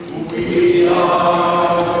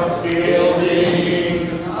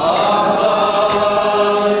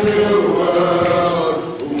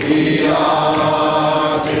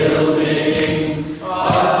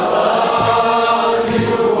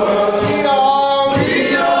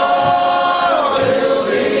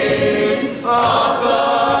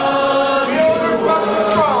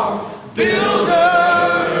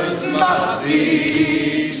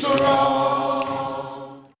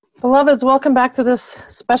beloveds, welcome back to this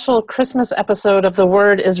special Christmas episode of The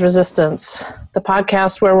Word is Resistance, the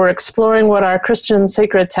podcast where we're exploring what our Christian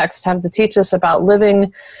sacred texts have to teach us about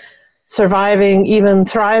living, surviving, even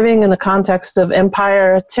thriving in the context of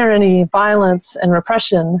empire, tyranny, violence, and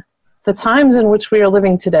repression, the times in which we are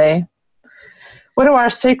living today. What do our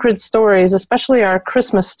sacred stories, especially our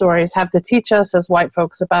Christmas stories, have to teach us as white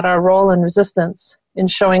folks about our role in resistance, in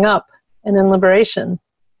showing up, and in liberation?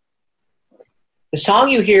 The song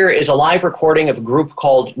you hear is a live recording of a group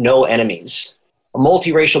called No Enemies, a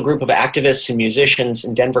multiracial group of activists and musicians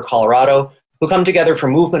in Denver, Colorado, who come together for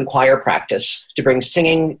movement choir practice to bring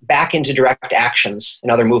singing back into direct actions in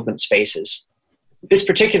other movement spaces. This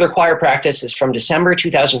particular choir practice is from December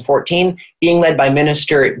 2014, being led by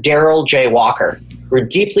Minister Daryl J. Walker. We're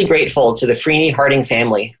deeply grateful to the Freeney Harding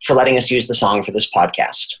family for letting us use the song for this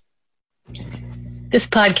podcast. This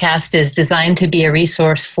podcast is designed to be a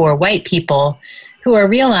resource for white people who are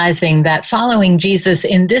realizing that following Jesus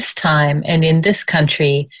in this time and in this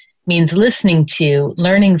country means listening to,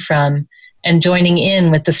 learning from, and joining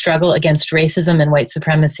in with the struggle against racism and white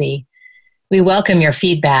supremacy. We welcome your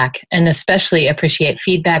feedback and especially appreciate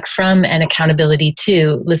feedback from and accountability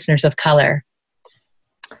to listeners of color.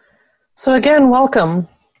 So again, welcome.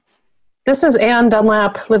 This is Ann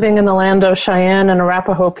Dunlap, living in the land of Cheyenne and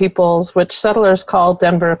Arapaho peoples, which settlers call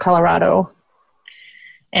Denver, Colorado.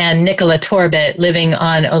 And Nicola Torbett, living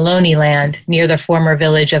on Ohlone land near the former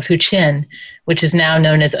village of Huchin, which is now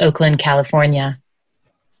known as Oakland, California.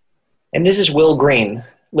 And this is Will Green,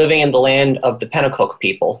 living in the land of the Pennacook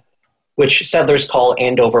people, which settlers call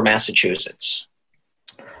Andover, Massachusetts.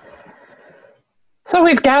 So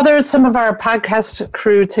we've gathered some of our podcast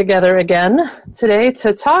crew together again today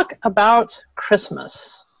to talk about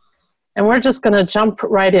Christmas. And we're just going to jump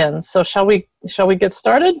right in. So shall we get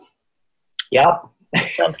started? Yep.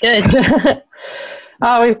 Sounds good.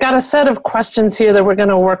 We've got a set of questions here that we're going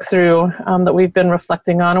to work through that we've been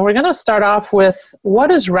reflecting on. And we're going to start off with, what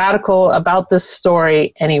is radical about this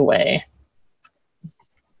story anyway?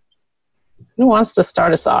 Who wants to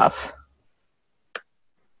start us off?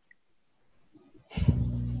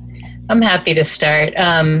 I'm happy to start.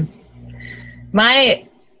 My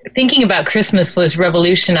thinking about Christmas was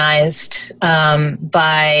revolutionized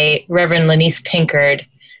by Reverend Lanice Pinkard,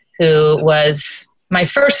 who was my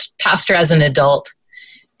first pastor as an adult.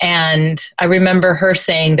 And I remember her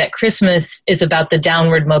saying that Christmas is about the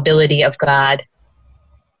downward mobility of God.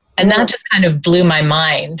 And that just kind of blew my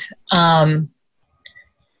mind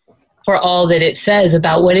for all that it says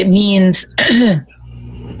about what it means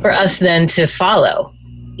for us then to follow,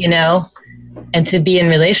 you know, and to be in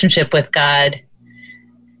relationship with God.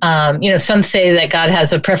 Some say that God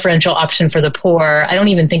has a preferential option for the poor. I don't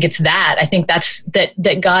even think it's that. I think that's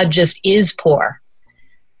that God just is poor.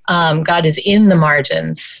 God is in the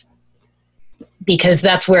margins because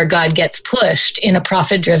that's where God gets pushed in a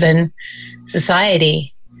profit-driven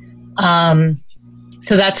society.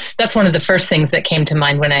 So that's one of the first things that came to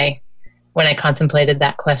mind when I contemplated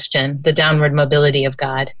that question, the downward mobility of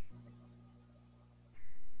God.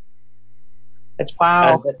 That's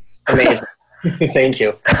amazing. Thank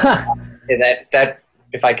you. That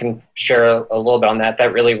if I can share a little bit on that,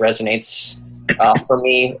 that really resonates for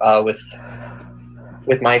me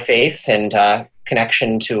with my faith and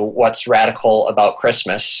connection to what's radical about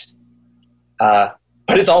Christmas. But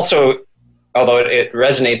it's also, although it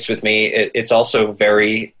resonates with me, it's also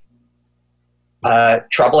very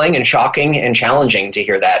troubling and shocking and challenging to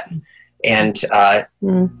hear that. And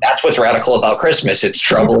that's what's radical about Christmas. It's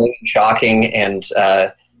troubling, shocking, and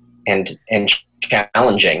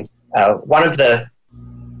challenging. One of the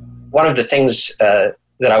things that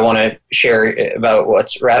I want to share about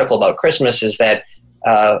what's radical about Christmas is that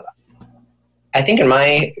I think in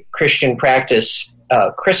my Christian practice,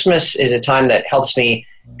 Christmas is a time that helps me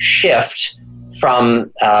shift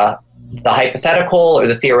from the hypothetical or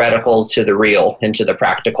the theoretical to the real and to the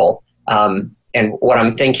practical. And what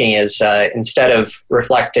I'm thinking is instead of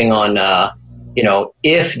reflecting on,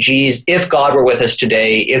 if God were with us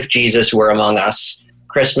today, if Jesus were among us,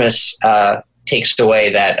 Christmas takes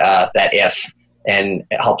away that if, and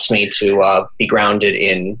it helps me to be grounded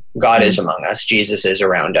in God is among us, Jesus is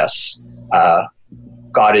around us,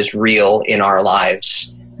 God is real in our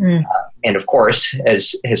lives. And of course,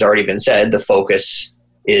 as has already been said, the focus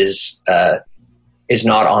is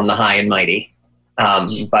not on the high and mighty,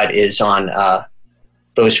 but is on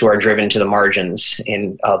those who are driven to the margins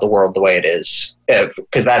in the world the way it is.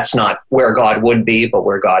 Because that's not where God would be, but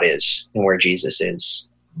where God is and where Jesus is.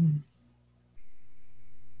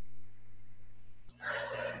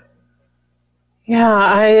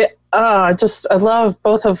 Yeah, I love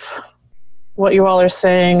both of what you all are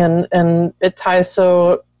saying, and it ties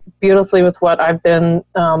so beautifully with what I've been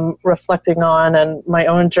reflecting on and my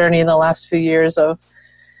own journey in the last few years of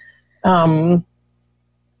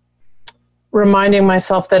reminding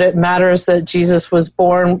myself that it matters that Jesus was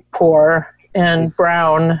born poor and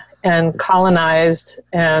brown and colonized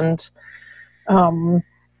and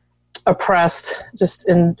oppressed, just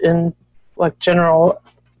in like general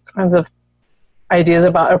kinds of ideas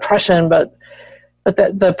about oppression, but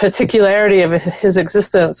that the particularity of his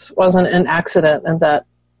existence wasn't an accident, and that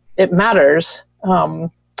it matters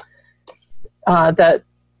that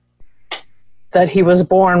he was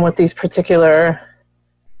born with these particular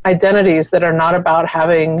identities that are not about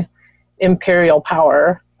having imperial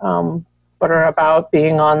power, but are about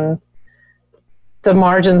being on the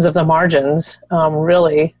margins of the margins,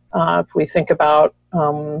 really. If we think about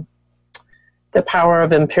the power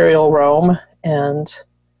of imperial Rome and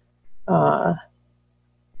how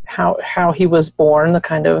he was born, the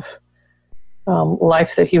kind of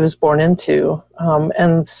life that he was born into.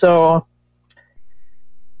 And so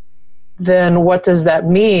then what does that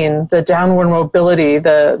mean? The downward mobility,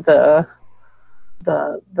 the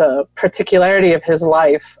particularity of his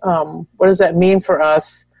life. What does that mean for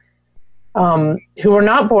us who were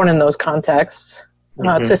not born in those contexts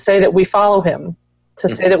to say that we follow him, to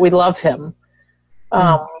say that we love him,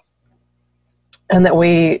 and that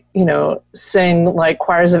we, sing like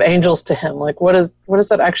choirs of angels to him? Like, what does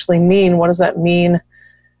that actually mean? What does that mean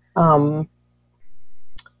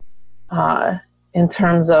in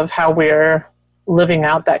terms of how we're living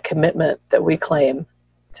out that commitment that we claim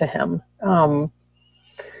to him?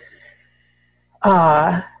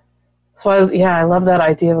 So I love that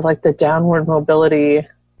idea of like the downward mobility.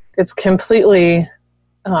 It's completely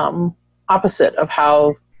opposite of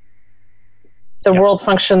how the world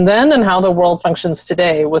functioned then and how the world functions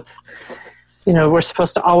today, with, we're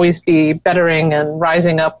supposed to always be bettering and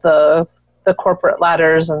rising up the corporate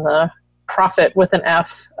ladders and the profit with an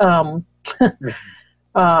F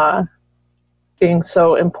being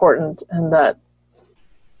so important, and that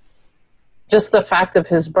just the fact of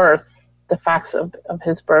his birth, the facts of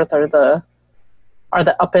his birth are the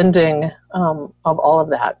upending of all of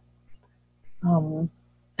that.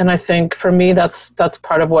 And I think for me, that's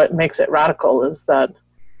part of what makes it radical, is that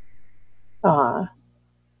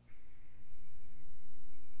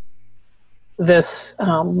this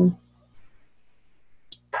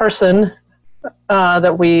person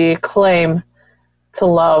that we claim to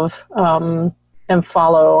love and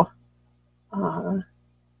follow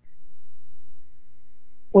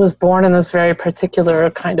was born in this very particular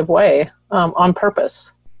kind of way, on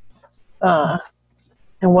purpose. And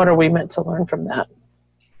what are we meant to learn from that?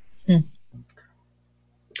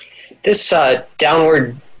 This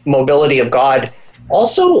downward mobility of God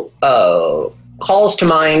also calls to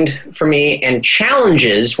mind for me and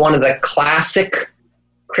challenges one of the classic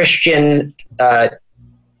Christian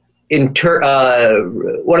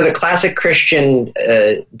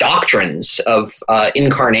doctrines of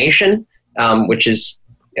incarnation, which is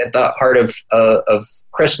at the heart of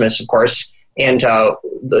Christmas, of course, and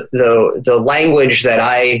the language that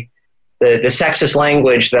the sexist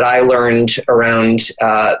language that I learned around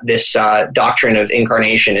this doctrine of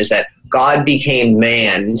incarnation is that God became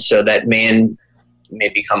man so that man may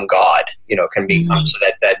become God, can become, so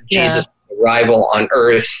that Jesus' arrival on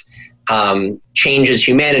earth changes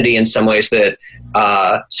humanity in some ways, that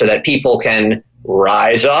so that people can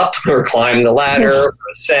rise up or climb the ladder or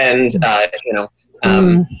ascend,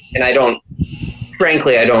 and I don't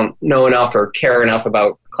know enough or care enough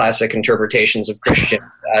about classic interpretations of Christian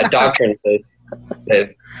doctrine to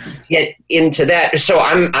get into that. So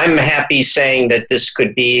I'm happy saying that this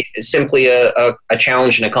could be simply a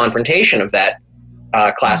challenge and a confrontation of that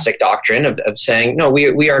classic doctrine of saying, no,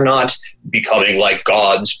 we are not becoming like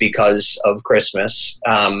gods because of Christmas,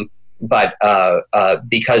 but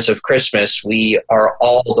because of Christmas, we are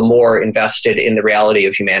all the more invested in the reality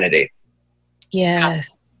of humanity.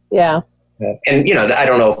 Yes. Yeah. And, I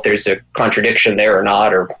don't know if there's a contradiction there or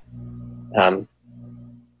not, or,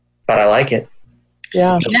 but I like it.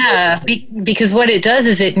 Yeah. Yeah. Because what it does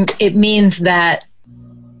is it means that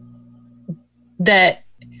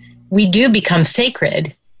we do become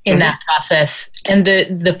sacred in that process. And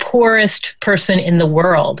the poorest person in the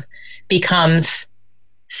world becomes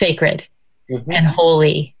sacred and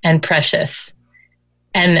holy and precious.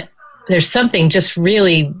 And there's something just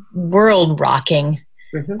really world rocking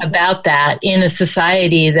about that in a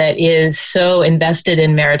society that is so invested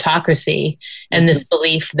in meritocracy and this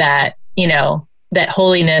belief that, that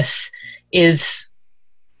holiness is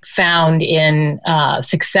found in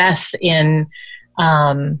success, in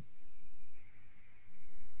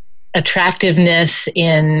attractiveness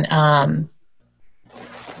in,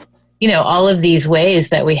 all of these ways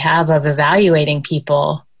that we have of evaluating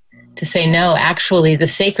people, to say, no, actually the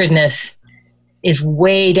sacredness is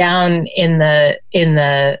way down in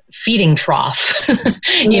the feeding trough,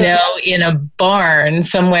 in a barn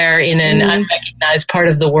somewhere in an unrecognized part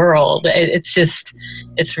of the world.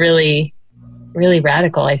 It's really, really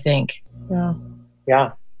radical, I think. Yeah.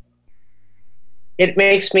 Yeah. It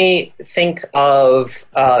makes me think of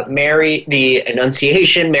Mary, the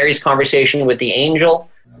Annunciation, Mary's conversation with the angel,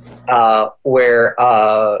 where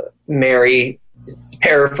Mary,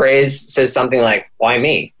 paraphrase, says something like, "Why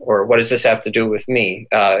me?" or "What does this have to do with me?"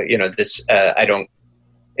 This I don't.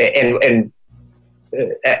 And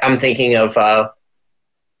I'm thinking of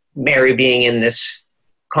Mary being in this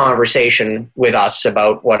conversation with us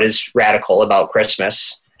about what is radical about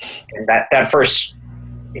Christmas, and that first,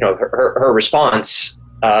 her response,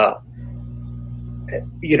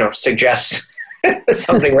 suggests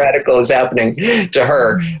something radical is happening to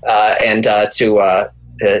her, and to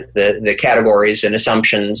the categories and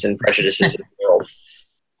assumptions and prejudices of the world.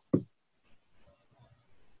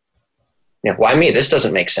 Yeah, why me? This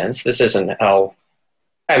doesn't make sense. This isn't how.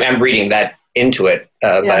 I'm reading that into it,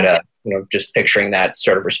 but just picturing that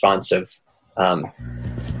sort of response of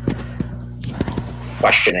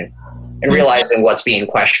questioning and realizing what's being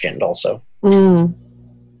questioned also. Well,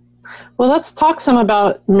 let's talk some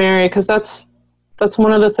about Mary, because that's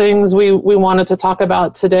one of the things we wanted to talk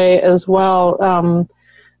about today as well.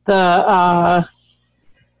 The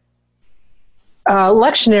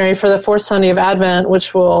lectionary for the fourth Sunday of Advent,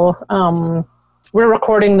 which we're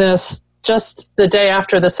recording this just the day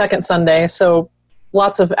after the second Sunday, so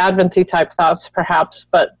lots of Advent-y type thoughts perhaps,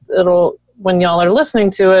 but when y'all are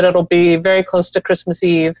listening to it, it'll be very close to Christmas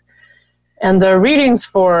Eve. And the readings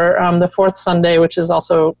for the fourth Sunday, which is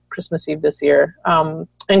also Christmas Eve this year,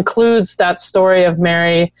 includes that story of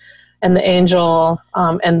Mary and the angel,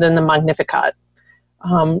 and then the Magnificat.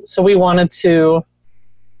 So we wanted to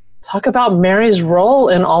talk about Mary's role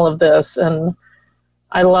in all of this. And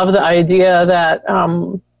I love the idea that,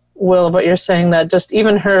 Will, what you're saying, that just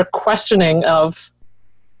even her questioning of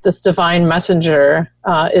this divine messenger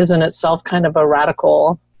is in itself kind of a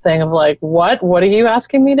radical thing of like, what are you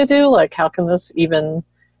asking me to do? Like, how can this even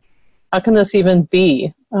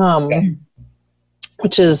be?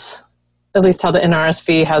 Which is at least how the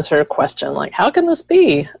NRSV has her question, like, how can this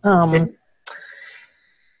be?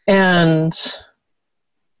 And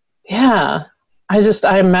yeah,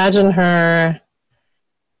 I imagine her.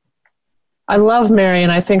 I love Mary,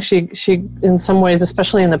 and I think she in some ways,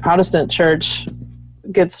 especially in the Protestant church,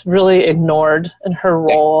 gets really ignored in her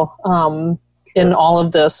role in all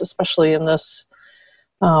of this, especially in this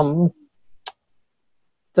the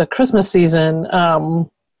Christmas season.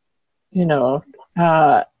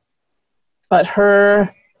 But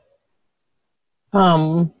her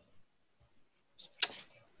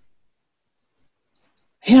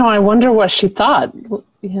I wonder what she thought,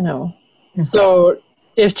 So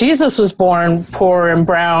if Jesus was born poor and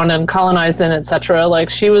brown and colonized and etc., like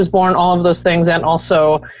she was born all of those things, and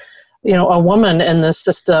also, a woman in this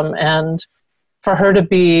system, and for her to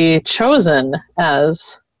be chosen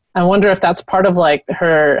as, I wonder if that's part of like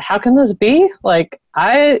her, how can this be? Like,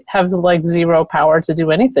 I have like zero power to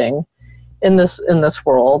do anything in this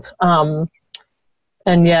world. And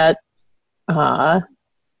yet,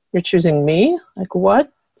 you're choosing me? Like,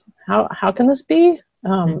 what? How can this be?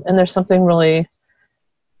 And there's something really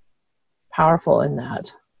powerful in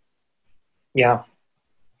that. Yeah.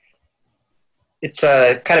 It's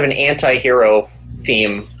a kind of an anti-hero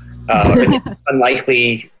theme,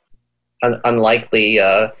 unlikely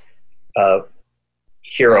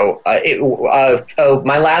hero.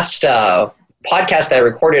 My last podcast I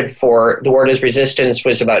recorded for The Word is Resistance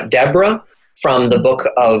was about Deborah from the book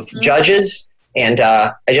of Judges, and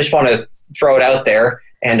I just want to throw it out there,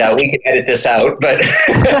 and we can edit this out. But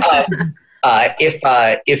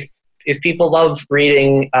if people love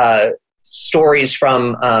reading stories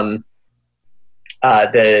from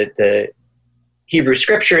the Hebrew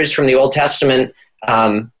Scriptures, from the Old Testament,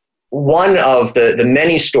 one of the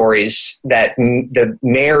many stories that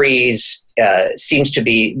Mary's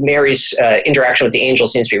interaction with the angel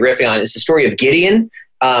seems to be riffing on is the story of Gideon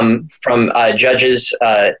from Judges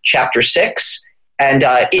chapter 6. And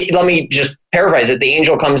let me just paraphrase it. The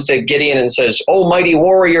angel comes to Gideon and says, "Oh, mighty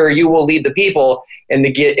warrior, you will lead the people." And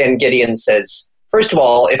Gideon says, "First of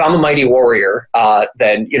all, if I'm a mighty warrior,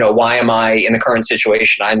 then why am I in the current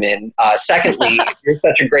situation I'm in? Secondly, if you're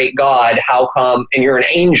such a great God, how come? And you're an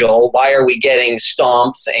angel, why are we getting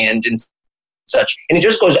stomps and such?" And it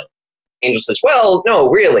just goes angel says, well, no,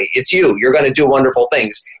 really, it's you. You're going to do wonderful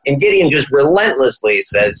things. And Gideon just relentlessly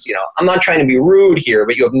says, I'm not trying to be rude here,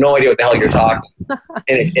 but you have no idea what the hell you're talking.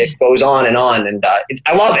 And it goes on. And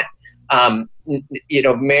I love it.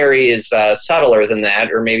 Mary is subtler than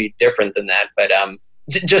that, or maybe different than that, but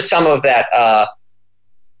just some of that,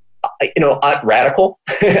 radical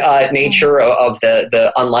nature of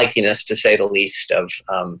the unlikeness, to say the least, of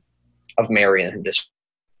Mary and this.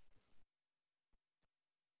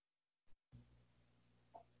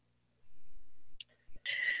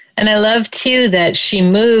 And I love too that she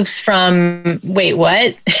moves from wait,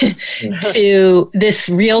 what to this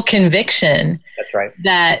real conviction. That's right.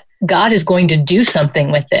 That God is going to do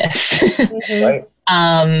something with this. Right.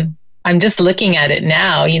 I'm just looking at it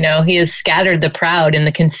now. He has scattered the proud in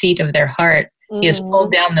the conceit of their heart. He has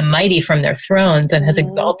pulled down the mighty from their thrones and has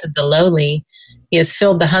exalted the lowly. He has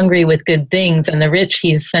filled the hungry with good things, and the rich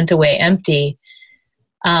he has sent away empty.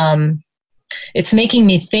 It's making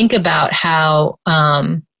me think about how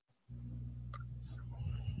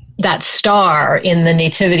that star in the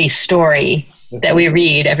nativity story that we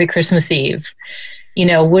read every Christmas Eve,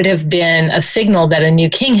 would have been a signal that a new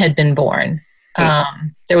king had been born.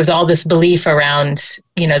 There was all this belief around,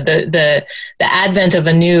 the advent of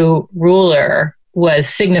a new ruler was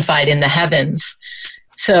signified in the heavens.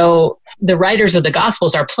 So the writers of the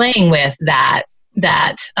Gospels are playing with that,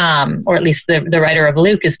 or at least the writer of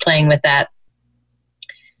Luke is playing with that.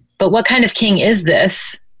 But what kind of king is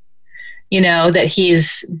this? That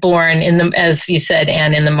he's born as you said,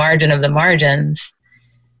 Anne, in the margin of the margins.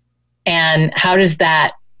 And how does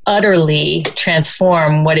that utterly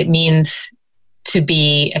transform what it means to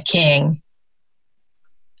be a king?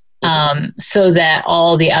 So that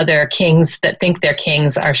all the other kings that think they're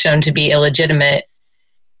kings are shown to be illegitimate.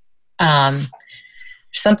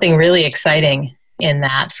 Something really exciting in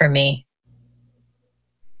that for me.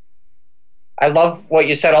 I love what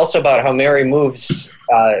you said also about how Mary moves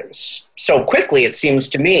so quickly, it seems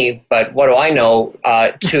to me, but what do I know,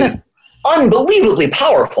 to unbelievably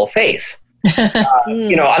powerful faith.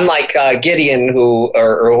 Unlike Gideon,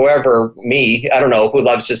 or whoever, I don't know, who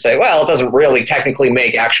loves to say, well, it doesn't really technically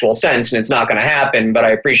make actual sense and it's not going to happen, but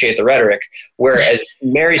I appreciate the rhetoric. Whereas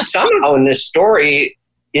Mary somehow in this story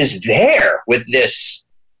is there with this,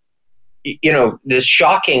 this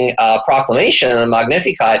shocking proclamation, the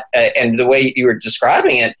Magnificat, and the way you were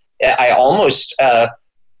describing it, I almost,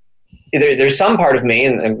 there's some part of me,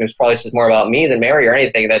 and this probably says more about me than Mary or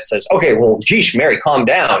anything, that says, okay, well, geesh, Mary, calm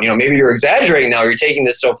down. Maybe you're exaggerating now, you're taking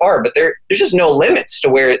this so far, but there's just no limits to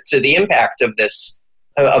the impact of this,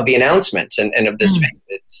 of the announcement and of this faith.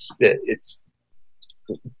 It's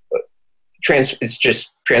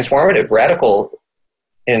just transformative, radical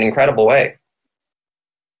in an incredible way.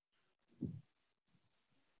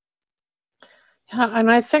 Yeah,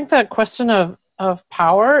 and I think that question of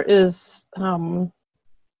power is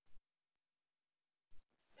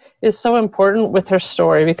so important with her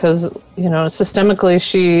story because, systemically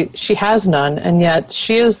she has none, and yet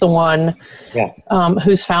she is the one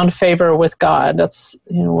who's found favor with God. That's,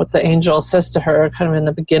 what the angel says to her kind of in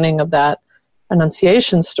the beginning of that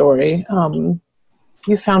Annunciation story.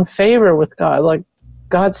 You found favor with God. Like,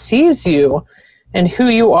 God sees you and who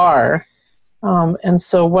you are. And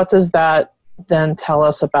so what does that then tell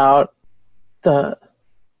us about that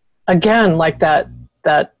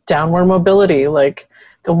downward mobility, like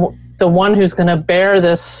the one who's going to bear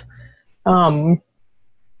this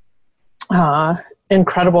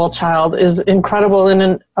incredible child is incredible in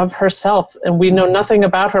and of herself, and we know nothing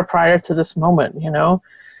about her prior to this moment,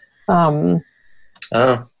 and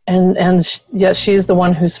yet she's the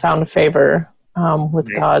one who's found favor with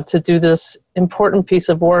God to do this important piece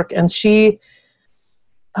of work, and she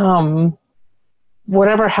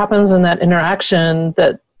whatever happens in that interaction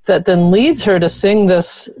that then leads her to sing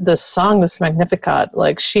this song, this Magnificat,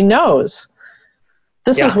 like she knows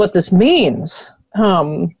this is what this means.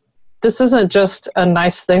 This isn't just a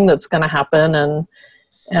nice thing that's going to happen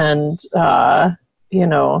and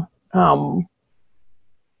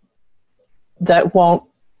that won't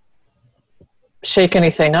shake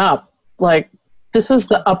anything up. Like, this is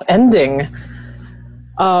the upending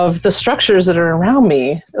of the structures that are around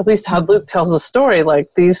me, at least how Luke tells the story,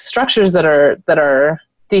 like these structures that are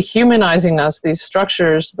dehumanizing us, these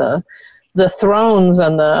structures, the thrones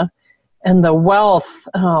and the wealth,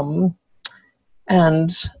 and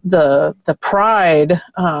the pride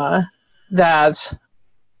that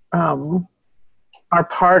are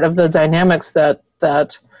part of the dynamics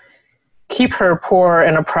that keep her poor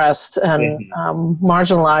and oppressed and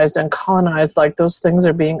marginalized and colonized. Like, those things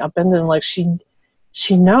are being upended. Like,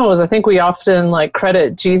 she knows. I think we often like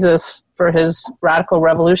credit Jesus for his radical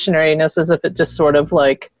revolutionariness as if it just sort of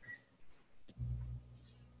like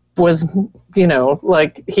was, you know,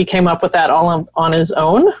 like he came up with that all on his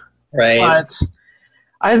own. Right. But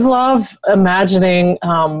I love imagining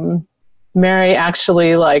Mary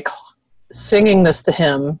actually like singing this to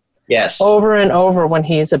him. Yes. Over and over when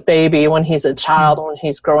he's a baby, when he's a child, when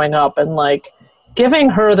he's growing up, and like giving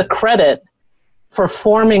her the credit for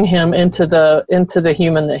forming him into the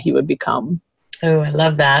human that he would become. Oh, I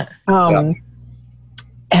love that.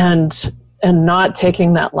 And not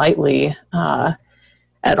taking that lightly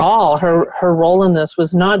at all. Her role in this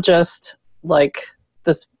was not just like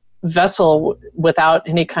this vessel without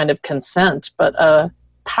any kind of consent, but a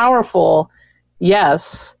powerful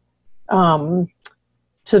yes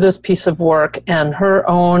to this piece of work, and her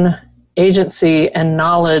own agency and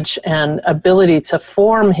knowledge and ability to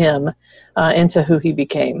form him into who he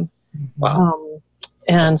became. Wow.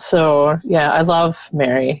 And so, yeah, I love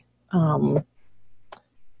Mary for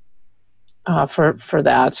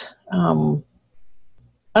that.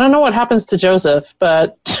 I don't know what happens to Joseph,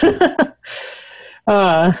 but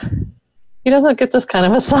he doesn't get this kind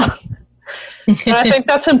of a song. And I think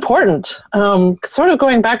that's important. Sort of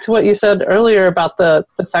going back to what you said earlier about the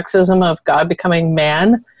sexism of God becoming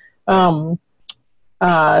man. The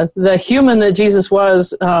human that Jesus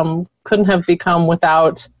was couldn't have become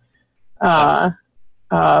without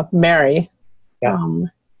Mary. Yeah.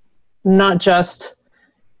 Not just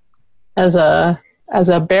as a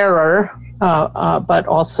bearer, but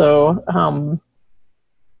also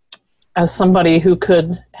as somebody who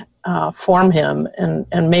could form him,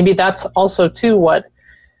 and maybe that's also too what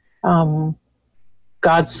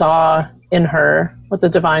God saw in her, what the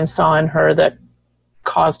divine saw in her that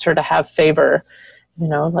caused her to have favor. You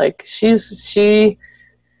know, like she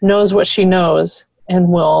knows what she knows and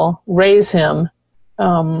will raise him,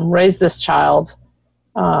 raise this child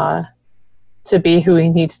to be who he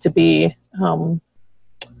needs to be.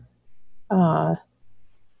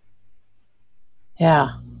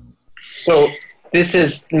 Yeah. So this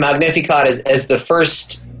is Magnificat as the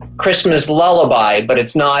first Christmas lullaby, but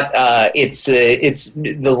it's not. It's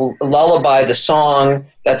the lullaby, the song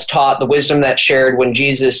that's taught, the wisdom that's shared when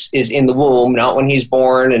Jesus is in the womb, not when he's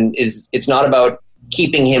born, and it's not about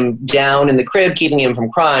keeping him down in the crib, keeping him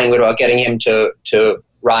from crying, but about getting him to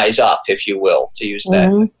rise up, if you will, to use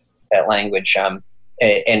that language.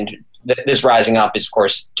 And this rising up is, of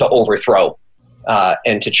course, to overthrow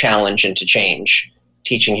and to challenge and to change.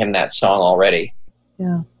 Teaching him that song already.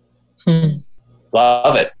 Yeah.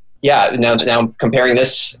 Love it. Yeah. Now comparing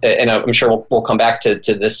this, and I'm sure we'll come back to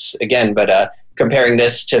this again, but comparing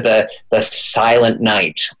this to the silent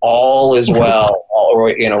night, all is well,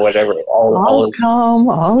 or whatever. All is calm.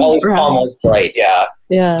 All is calm. All is bright. Yeah.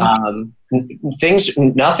 Yeah.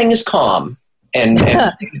 Nothing is calm, and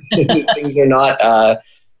things are not.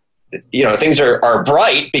 Things are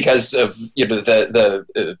bright because of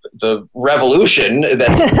the revolution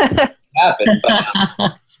that's happened,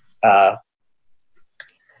 but,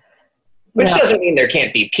 which doesn't mean there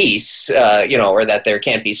can't be peace, or that there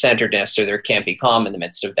can't be centeredness or there can't be calm in the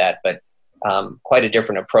midst of that. But quite a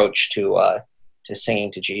different approach to singing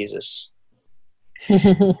to Jesus.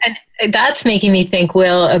 And that's making me think,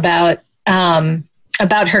 Will, about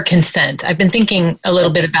her consent. I've been thinking a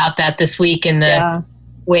little bit about that this week in the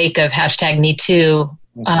wake of #MeToo,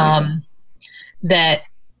 that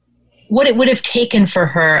what it would have taken for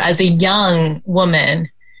her as a young woman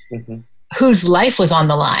whose life was on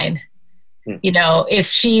the line, if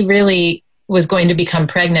she really was going to become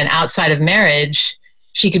pregnant outside of marriage,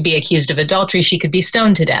 she could be accused of adultery, she could be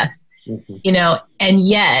stoned to death, and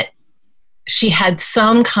yet she had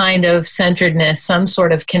some kind of centeredness, some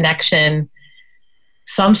sort of connection,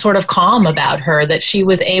 some sort of calm about her, that she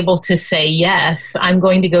was able to say, yes, I'm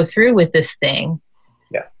going to go through with this thing,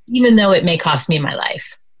 even though it may cost me my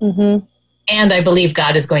life. And I believe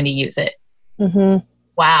God is going to use it.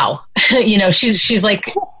 Wow. She's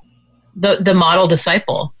like the model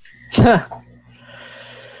disciple.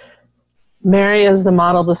 Mary is the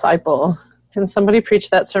model disciple. Can somebody preach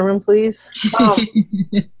that sermon, please?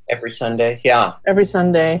 Every Sunday. Yeah. Every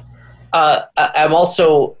Sunday. I'm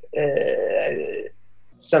also...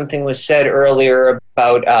 something was said earlier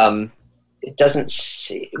about it doesn't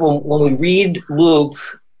when we read Luke,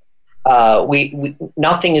 we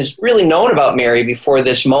nothing is really known about Mary before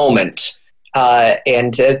this moment,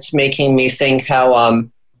 and it's making me think how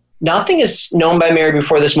nothing is known by Mary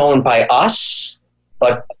before this moment by us,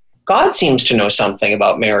 but God seems to know something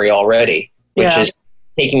about Mary already, which is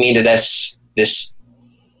taking me to this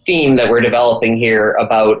theme that we're developing here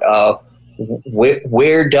about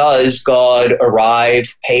where does God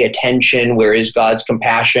arrive, pay attention? Where is God's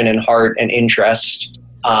compassion and heart and interest?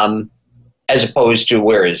 As opposed to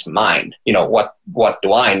where is mine? What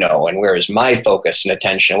do I know, and where is my focus and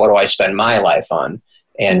attention? What do I spend my life on?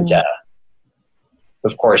 And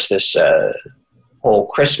of course, this whole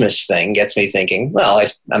Christmas thing gets me thinking. Well,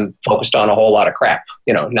 I'm focused on a whole lot of crap.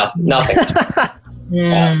 Nothing.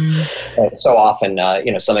 So often,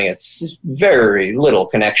 something that's very little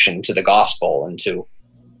connection to the gospel and to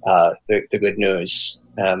the good news.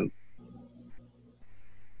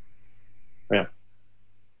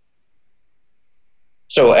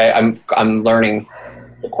 So I'm learning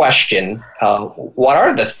the question: what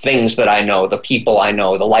are the things that I know, the people I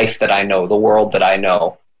know, the life that I know, the world that I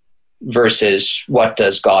know, versus what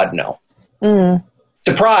does God know?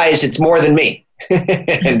 Surprise! It's more than me.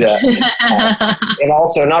 and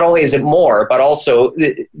also, not only is it more, but also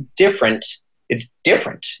different. It's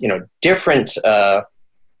different. Different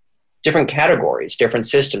categories, different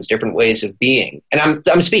systems, different ways of being. And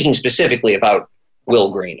I'm speaking specifically about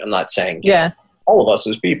Will Green. I'm not saying all of us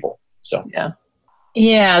as people. So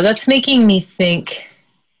yeah, that's making me think.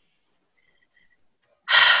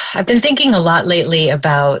 I've been thinking a lot lately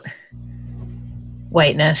about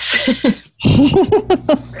whiteness.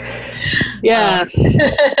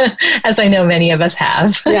 As I know many of us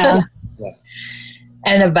have.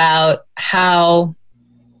 And about how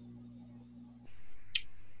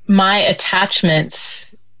my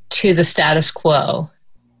attachments to the status quo,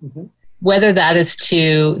 whether that is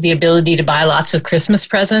to the ability to buy lots of Christmas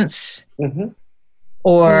presents,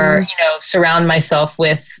 or surround myself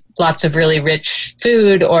with lots of really rich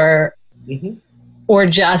food, or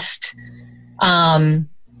just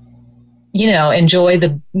enjoy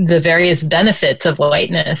the various benefits of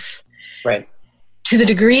whiteness. Right. To the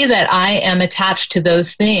degree that I am attached to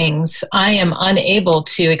those things, I am unable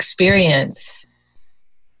to experience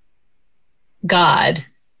God.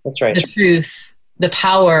 That's right. The truth, the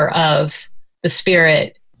power of the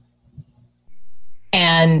Spirit,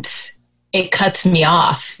 and it cuts me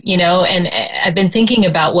off, and I've been thinking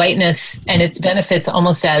about whiteness and its benefits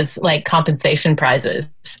almost as like compensation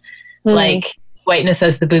prizes, like whiteness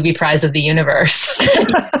as the booby prize of the universe.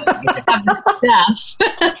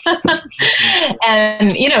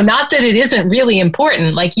 And, not that it isn't really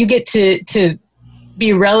important. Like, you get to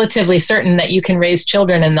be relatively certain that you can raise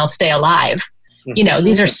children and they'll stay alive.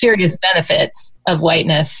 These are serious benefits of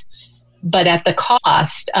whiteness, but at the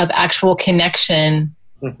cost of actual connection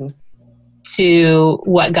to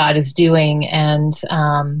what God is doing, and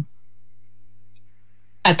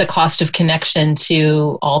at the cost of connection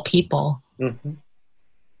to all people.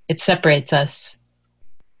 It separates us.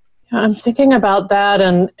 I'm thinking about that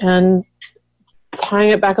and tying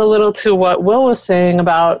it back a little to what Will was saying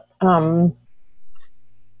about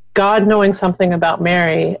God knowing something about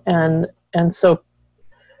Mary, and so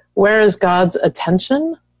where is God's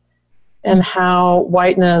attention, and how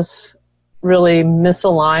whiteness really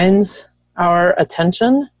misaligns our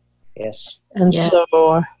attention. Yes. And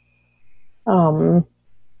so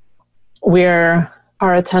where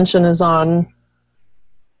our attention is on,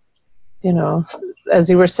 as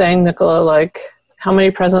you were saying, Nicola, like, how many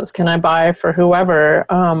presents can I buy for whoever?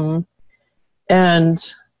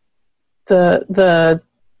 And the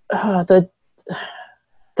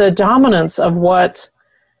dominance of what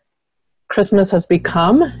Christmas has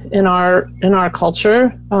become in our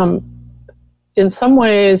culture, in some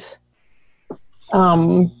ways,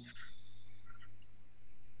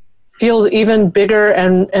 feels even bigger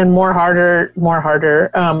and harder,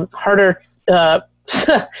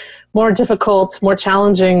 more difficult, more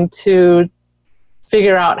challenging to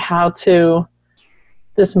figure out how to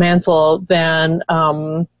dismantle than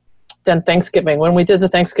Thanksgiving. When we did the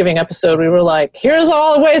Thanksgiving episode, we were like, here's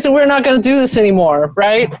all the ways that we're not going to do this anymore,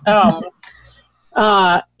 right?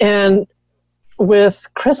 And with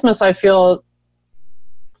Christmas, I feel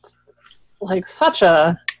like such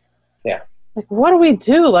a, like, what do we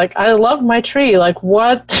do? Like, I love my tree. Like,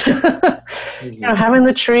 what, having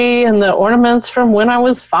the tree and the ornaments from when I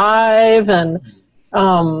was 5, and,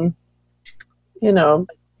 going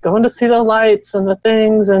to see the lights and the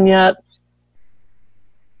things. And yet,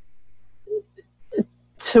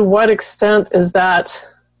 to what extent is that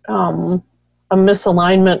a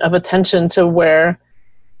misalignment of attention to where,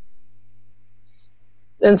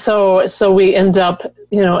 and so we end up,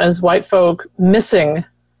 as white folk, missing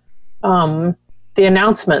the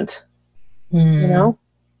announcement, because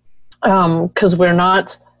we're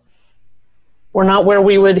not where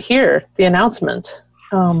we would hear the announcement.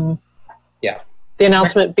 The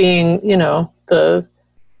announcement being,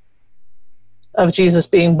 of Jesus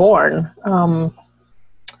being born.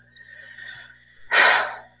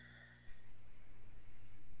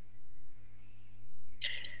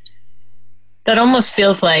 That almost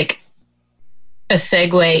feels like a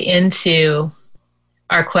segue into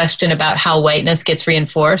our question about how whiteness gets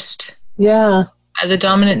reinforced. Yeah. By the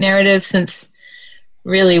dominant narrative, since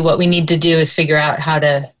really what we need to do is figure out how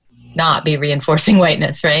to not be reinforcing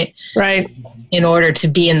whiteness, right? Right. In order to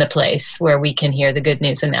be in the place where we can hear the good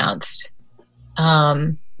news announced.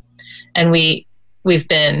 And we've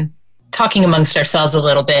been talking amongst ourselves a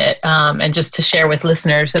little bit, and just to share with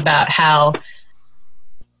listeners about how,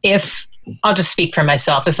 if I'll just speak for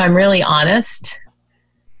myself, if I'm really honest,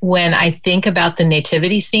 when I think about the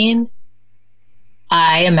nativity scene,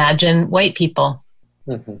 I imagine white people.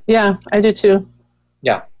 Mm-hmm. Yeah, I do too.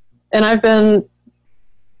 Yeah. And I've been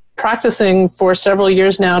practicing for several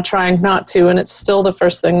years now, trying not to, and it's still the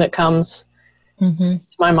first thing that comes to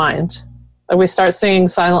my mind. Like we start singing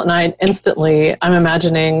Silent Night, instantly I'm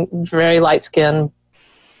imagining very light skin,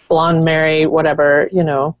 blonde Mary, whatever, you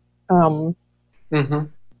know.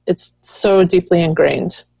 It's so deeply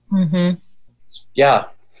ingrained. Mm-hmm. Yeah.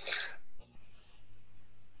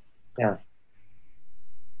 Yeah.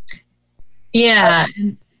 Yeah.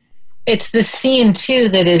 It's the scene too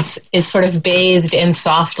that is sort of bathed in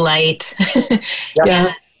soft light.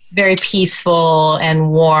 Yeah. Very peaceful and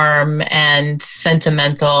warm and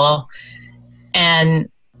sentimental. And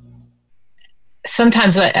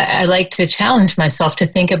sometimes I like to challenge myself to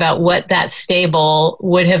think about what that stable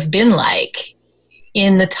would have been like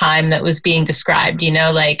in the time that was being described, you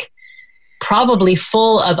know, like probably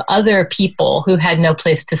full of other people who had no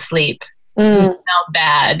place to sleep, who smelled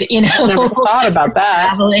bad, you know. I never thought about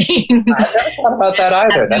that. I never thought about that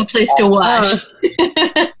either. No place to wash.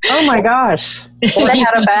 Oh my gosh. Or they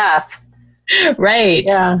had a bath. Right.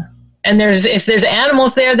 Yeah. And if there's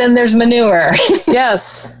animals there, then there's manure.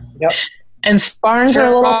 Yes. Yep. And barns are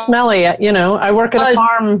a little smelly. You know, I work at a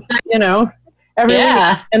farm, you know, every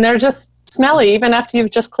week, and they're just smelly. Even after you've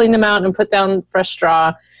just cleaned them out and put down fresh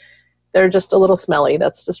straw, they're just a little smelly.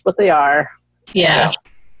 That's just what they are. Yeah.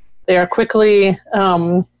 They are quickly,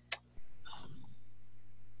 animals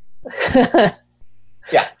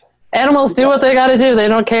do what they got to do. They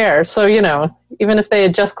don't care. So, you know, even if they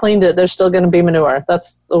had just cleaned it, there's still going to be manure.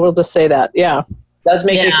 We'll just say that. Yeah. Does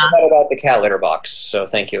make me feel bad about the cat litter box. So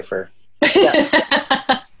thank you for. Yes.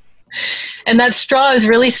 And that straw is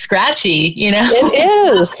really scratchy, you know?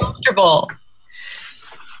 It is. Comfortable.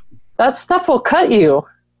 That stuff will cut you.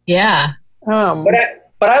 Yeah. But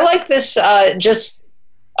I like this, just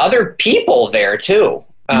other people there too.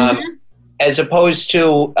 As opposed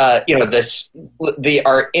to the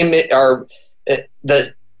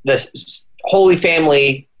Holy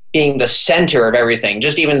Family being the center of everything.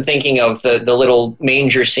 Just even thinking of the little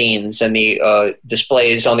manger scenes and the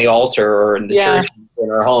displays on the altar or in the church in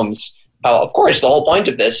our homes. Of course, the whole point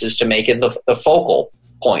of this is to make it the focal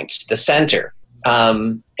point, the center.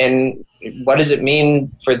 And what does it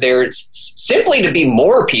mean for there simply to be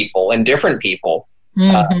more people and different people?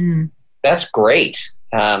 That's great.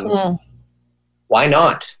 Why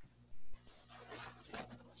not?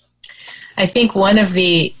 I think one of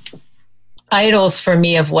the idols for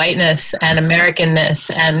me of whiteness and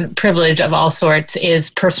Americanness and privilege of all sorts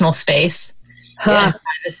is personal space.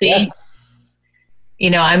 Privacy. Yes. You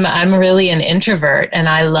know, I'm really an introvert and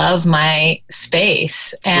I love my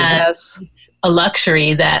space, and a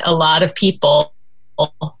luxury that a lot of people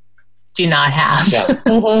do not have.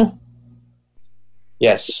 Yeah.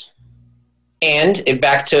 Yes. And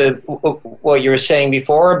back to what you were saying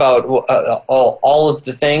before about all of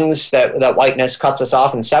the things that whiteness cuts us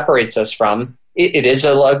off and separates us from, it is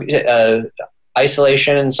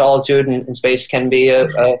isolation and solitude and space can be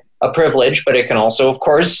a privilege, but it can also, of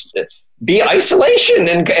course, be isolation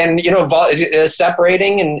and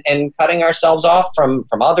separating and cutting ourselves off from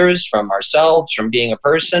others, from ourselves, from being a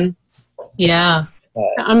person. Yeah.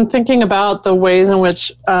 I'm thinking about the ways in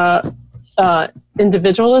which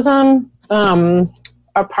individualism is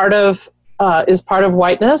part of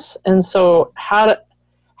whiteness, and so how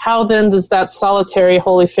then does that solitary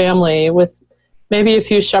Holy Family with maybe a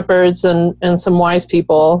few shepherds and some wise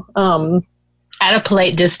people at a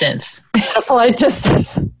polite distance?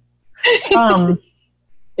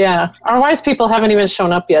 Yeah, our wise people haven't even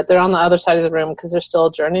shown up yet. They're on the other side of the room because they're still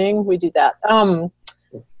journeying. We do that,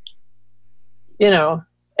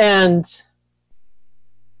 and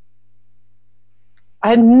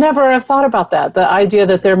I'd never have thought about that. The idea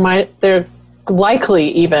that they're likely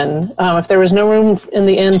even, if there was no room in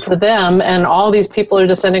the inn for them and all these people are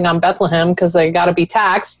descending on Bethlehem because they got to be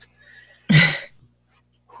taxed.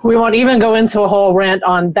 We won't even go into a whole rant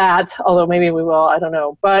on that, although maybe we will, I don't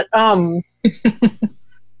know. But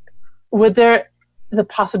the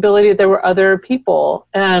possibility that there were other people.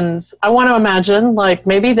 And I want to imagine, like,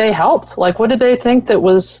 maybe they helped. Like, what did they think that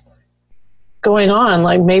was going on?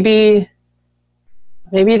 Like, maybe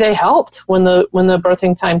they helped when the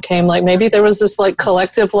birthing time came. Like, maybe there was this, like,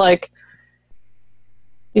 collective, like,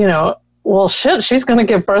 you know, well, shit, she's going to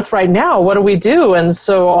give birth right now. What do we do? And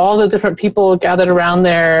so all the different people gathered around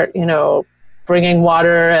there, you know, bringing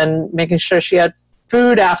water and making sure she had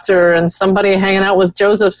food after, and somebody hanging out with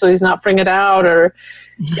Joseph so he's not freaking out, or,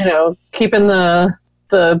 you know, keeping the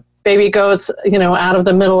baby goats, you know, out of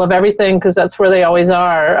the middle of everything, because that's where they always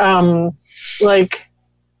are. Like,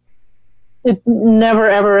 it never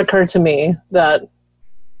ever occurred to me that,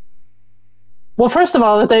 well, first of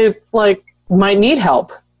all, that they, like, might need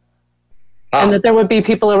help. And that there would be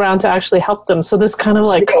people around to actually help them. So this kind of,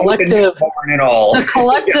 like, collective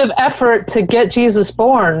effort to get Jesus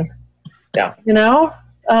born. Yeah. You know?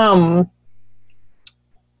 I'm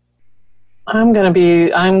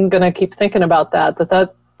gonna keep thinking about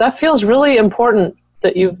that feels really important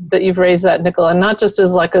that you've raised that, Nicola, and not just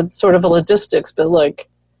as, like, a sort of a logistics, but, like,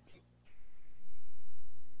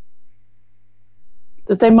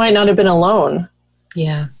 that they might not have been alone.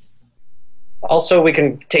 Yeah. Also, we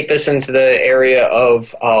can take this into the area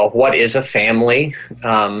of what is a family.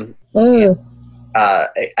 I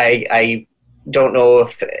don't know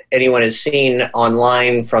if anyone has seen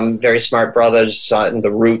online from Very Smart Brothers in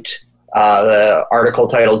The Root, the article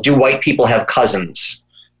titled "Do White People Have Cousins?"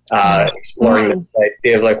 Exploring the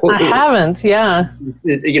idea of, like, I haven't, yeah.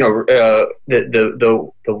 You know,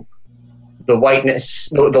 the whiteness,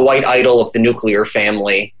 the white idol of the nuclear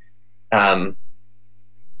family.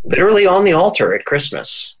 Literally on the altar at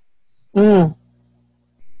Christmas. The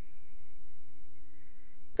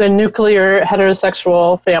nuclear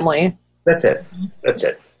heterosexual family. That's it.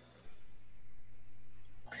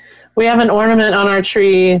 We have an ornament on our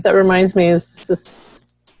tree that reminds me, is this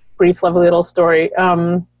brief, lovely little story,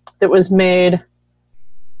 that was made, it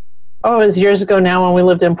was years ago now when we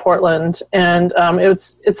lived in Portland. And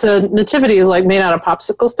it's a nativity, is, like, made out of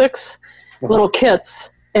popsicle sticks, little kits.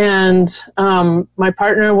 And my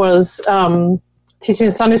partner was teaching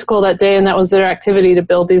Sunday school that day, and that was their activity, to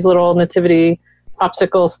build these little nativity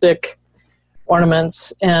popsicle stick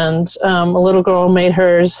ornaments. And a little girl made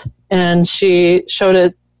hers, and she showed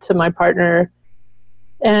it to my partner.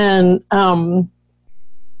 And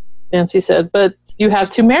Nancy said, "But you have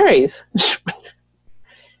two Marys."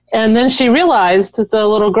 And then she realized that the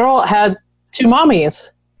little girl had two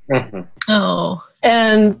mommies. Mm-hmm. Oh.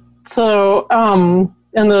 And so...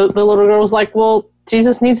 and the little girl was like, "Well,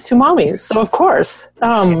 Jesus needs two mommies, so of course."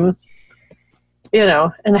 You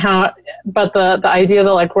know, and how, but the idea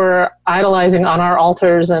that, like, we're idolizing on our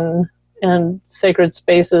altars and sacred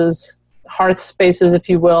spaces, hearth spaces, if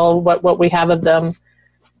you will, what we have of them,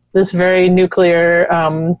 this very nuclear,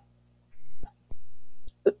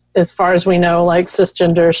 as far as we know, like,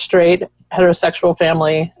 cisgender, straight, heterosexual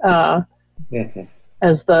family,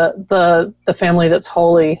 as the family that's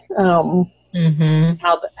holy.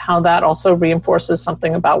 How that also reinforces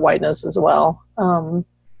something about whiteness as well,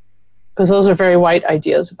 because those are very white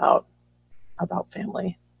ideas about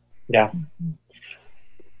family. Yeah.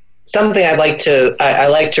 Something I like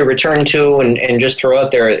to return to and just throw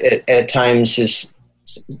out there at times is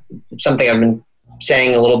something I've been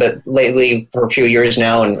saying a little bit lately for a few years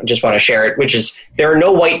now, and just want to share it, which is, there are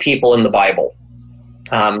no white people in the Bible.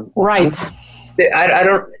 Right. I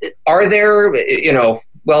don't. Are there? You know.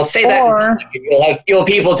 Well, say that you'll have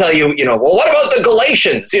people tell you, you know, well, what about the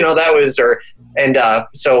Galatians? You know, that was,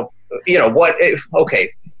 so, you know, what?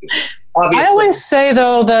 Okay, obviously. I always say,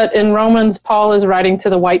 though, that in Romans, Paul is writing to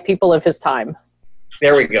the white people of his time.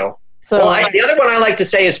 There we go. So, the other one I like to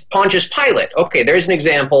say is Pontius Pilate. Okay, there's an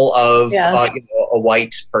example of you know, a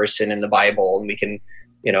white person in the Bible, and we can,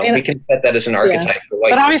 you know, we can set that as an archetype for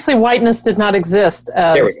whiteness. But obviously, whiteness did not exist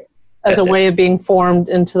as a way of being formed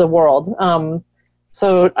into the world.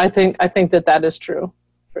 So I think that is true,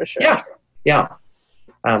 for sure. Yeah.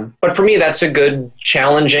 But for me, that's a good,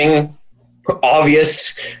 challenging,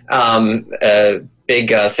 obvious,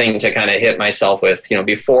 big thing to kind of hit myself with. You know,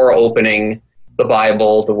 before opening the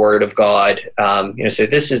Bible, the Word of God, you know, say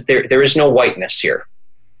there is no whiteness here,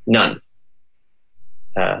 none.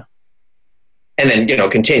 And then, you know,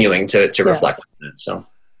 continuing to reflect on it. So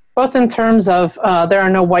both in terms of there are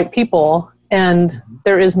no white people and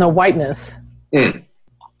there is no whiteness.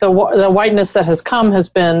 The whiteness that has come has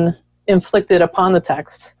been inflicted upon the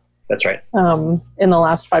text. That's right. In the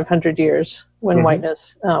last 500 years, when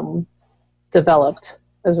whiteness developed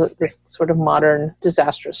as this sort of modern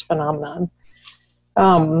disastrous phenomenon.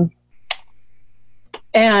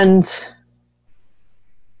 And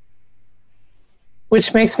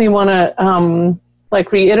which makes me want to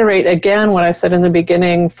like reiterate again what I said in the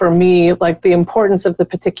beginning. For me, like the importance of the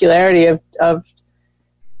particularity of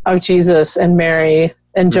Jesus and Mary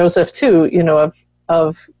and Joseph too, you know,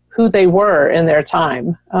 of who they were in their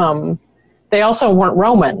time. They also weren't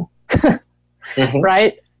Roman,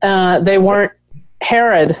 right? They weren't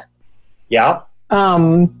Herod. Yeah.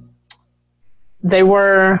 They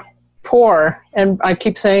were poor, and I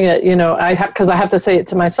keep saying it, you know, because I have to say it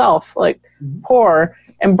to myself, like poor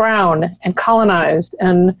and brown and colonized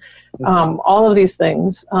and all of these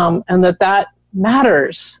things, and that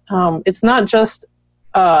matters. It's not just,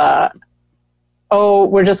 we're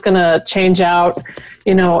just going to change out,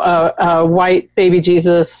 you know, a white baby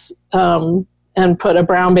Jesus and put a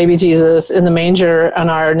brown baby Jesus in the manger on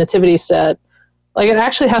our nativity set. Like, it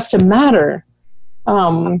actually has to matter.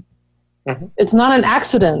 It's not an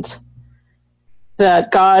accident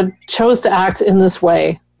that God chose to act in this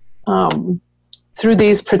way through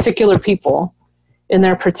these particular people in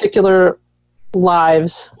their particular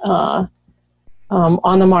lives on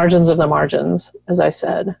the margins of the margins, as I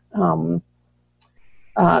said. Because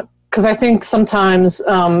I think sometimes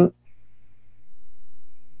that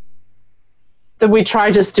we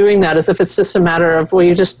try just doing that as if it's just a matter of, well,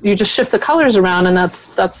 you just shift the colors around and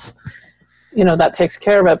that's you know, that takes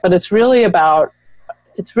care of it. But it's really about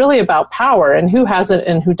power and who has it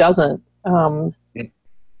and who doesn't.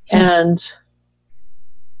 And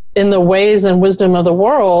in the ways and wisdom of the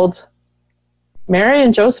world, Mary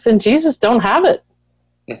and Joseph and Jesus don't have it.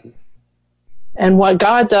 And what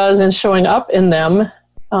God does in showing up in them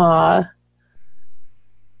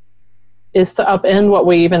is to upend what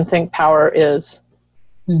we even think power is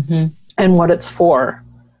and what it's for.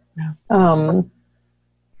 Yeah.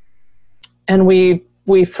 And we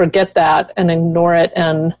forget that and ignore it,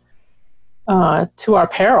 and to our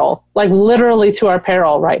peril, like literally to our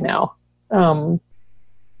peril right now, and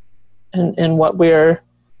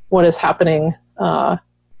what is happening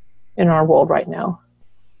in our world right now.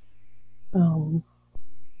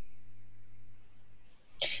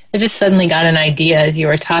 I just suddenly got an idea as you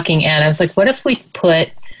were talking, Anne. I was like, what if we put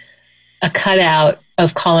a cutout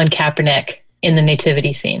of Colin Kaepernick in the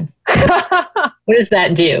nativity scene? What does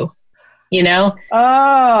that do? You know?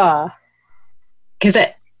 Because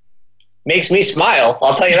it makes me smile.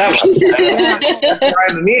 I'll tell you that one. That's where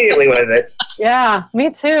I'm immediately with it. Yeah, me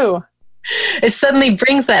too. It suddenly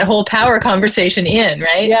brings that whole power conversation in,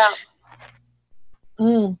 right? Yeah.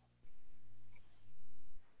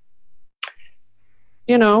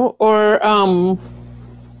 You know, or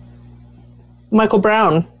Michael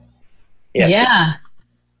Brown. Yes. Yeah.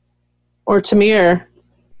 Or TWIR.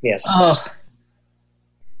 Yes. Oh.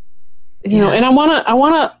 You know, and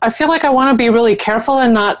I feel like I want to be really careful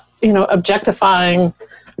and not, you know, objectifying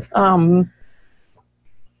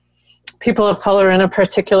people of color in a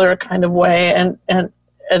particular kind of way. And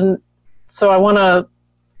so I want to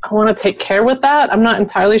take care with that. I'm not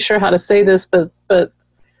entirely sure how to say this, but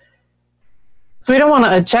so we don't want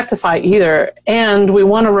to objectify either. And we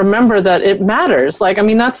want to remember that it matters. Like, I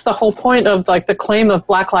mean, that's the whole point of like the claim of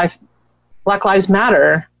Black Lives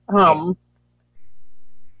Matter.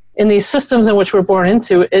 In these systems in which we're born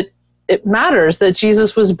into, it matters that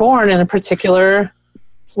Jesus was born in with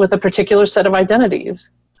a particular set of identities.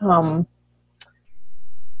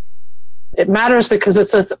 It matters because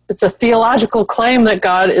it's a theological claim that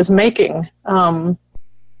God is making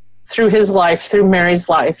through his life, through Mary's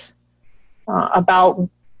life, about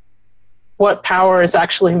what power is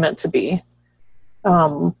actually meant to be,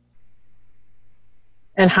 and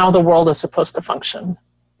how the world is supposed to function.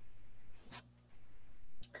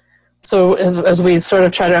 So as we sort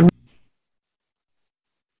of try to,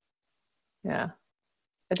 yeah,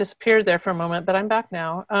 I disappeared there for a moment, but I'm back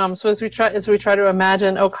now. So as we try to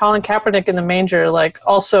imagine, Colin Kaepernick in the manger, like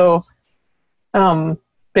also,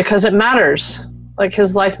 because it matters, like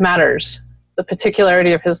his life matters, the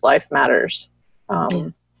particularity of his life matters.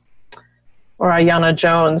 Or Ayanna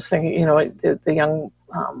Jones, you know, the young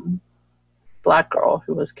Black girl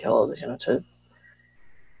who was killed. You know,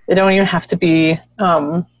 they don't even have to be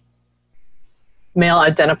male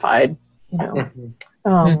identified, you know.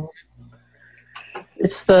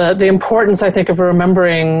 It's the importance, I think, of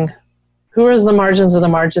remembering who is the margins of the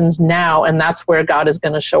margins now, and that's where God is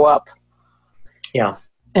going to show up. Yeah.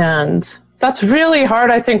 And that's really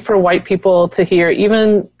hard, I think, for white people to hear,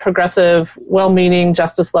 even progressive, well-meaning,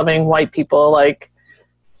 justice-loving white people. Like,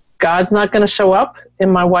 God's not going to show up in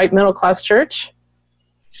my white middle-class church?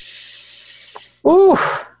 Ooh.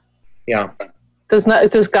 Yeah.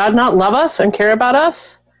 Does God not love us and care about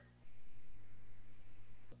us?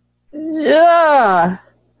 Yeah.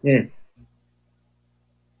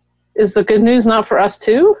 is the good news not for us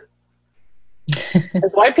too?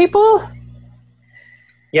 As white people?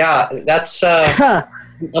 Yeah, that's, I'm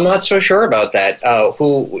not so sure about that.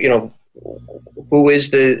 Who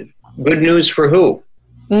is the good news for who?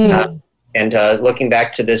 And looking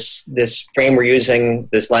back to this frame we're using,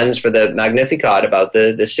 this lens for the Magnificat about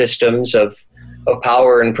the systems of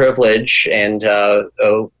power and privilege and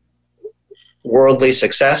worldly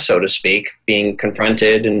success, so to speak, being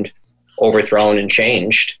confronted and overthrown and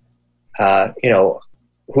changed.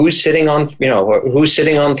 Who's sitting on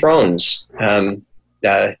thrones?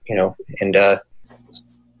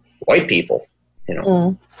 White people.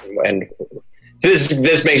 And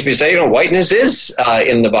this makes me say, whiteness is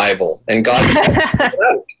in the Bible, and God's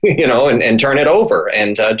and turn it over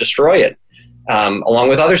and destroy it, along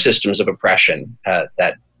with other systems of oppression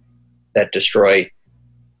that destroy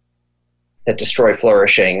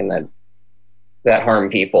flourishing and that harm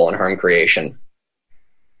people and harm creation.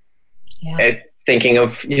 Yeah. Thinking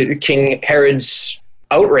of King Herod's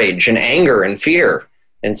outrage and anger and fear,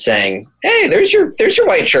 and saying, "Hey, there's your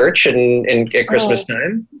white church," and at Christmas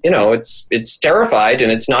time, it's terrified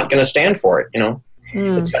and it's not going to stand for it.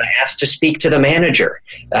 It's going to ask to speak to the manager,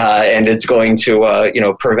 and it's going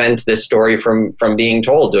to prevent this story from being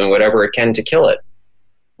told, doing whatever it can to kill it.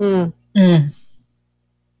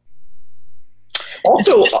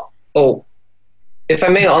 Also, if I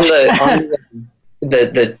may, on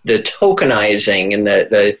the tokenizing and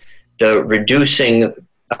the reducing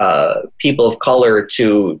people of color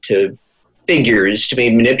to figures to be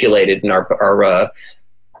manipulated in our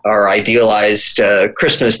idealized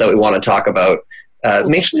Christmas that we want to talk about,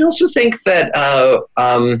 makes me also think that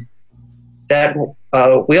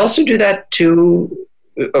we also do that to.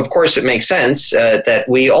 Of course, it makes sense that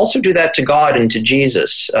we also do that to God and to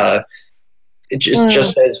Jesus.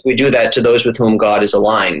 Just as we do that to those with whom God is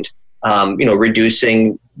aligned,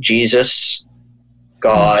 reducing Jesus,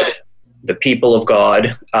 God, the people of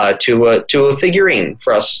God, to a figurine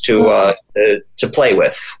for us to play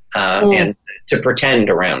with and to pretend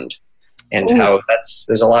around, and how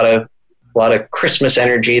there's a lot of Christmas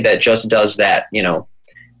energy that just does that.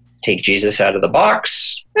 Take Jesus out of the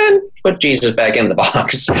box and put Jesus back in the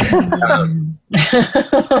box.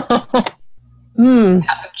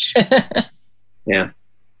 Yeah.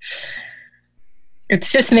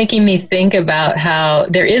 It's just making me think about how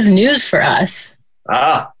there is news for us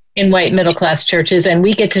in white middle class churches, and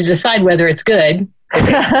we get to decide whether it's good.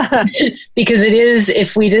 Because it is,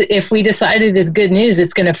 if we decide it is good news,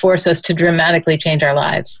 it's going to force us to dramatically change our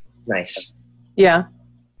lives. Nice. Yeah.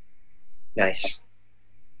 Nice.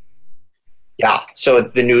 Yeah. So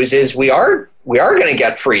the news is we are going to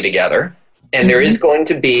get free together, and there is going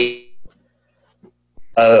to be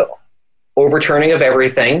overturning of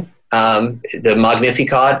everything. The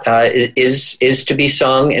Magnificat is to be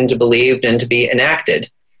sung and to believed and to be enacted.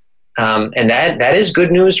 And that is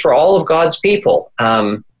good news for all of God's people.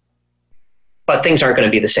 But things aren't going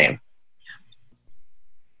to be the same.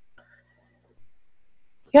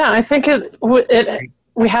 Yeah, I think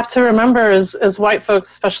we have to remember as white folks,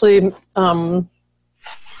 especially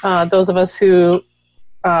those of us who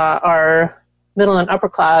are middle and upper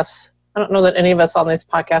class. I don't know that any of us on this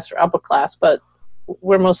podcast are upper class, but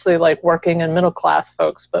we're mostly like working and middle class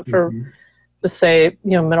folks. But for to say,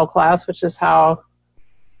 middle class, which is how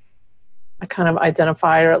I kind of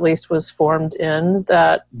identify, or at least was formed in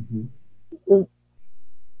that.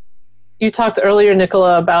 You talked earlier,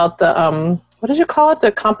 Nicola, about the what did you call it?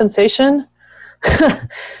 The compensation. The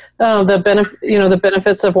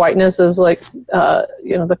benefits of whiteness is like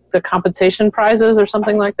the compensation prizes or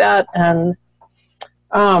something like that, and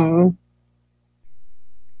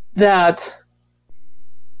that.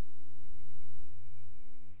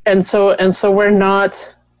 And so we're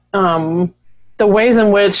not the ways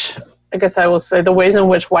in which, I guess I will say, the ways in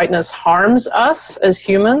which whiteness harms us as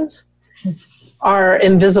humans are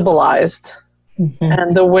invisibilized.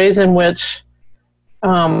 And the ways in which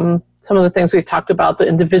some of the things we've talked about, the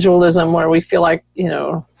individualism where we feel like,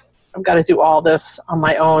 I've got to do all this on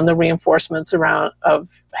my own, the reinforcements around of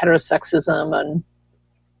heterosexism and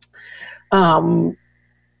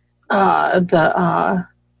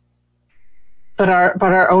but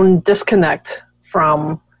our own disconnect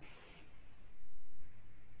from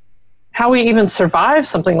how we even survive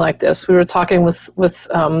something like this. We were talking with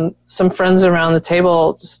some friends around the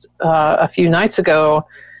table just a few nights ago,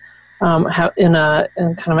 in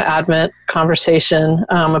kind of an Advent conversation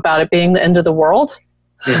about it being the end of the world,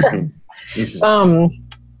 and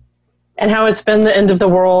how it's been the end of the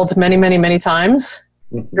world many, many, many times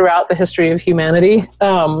throughout the history of humanity,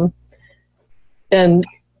 and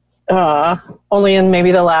only in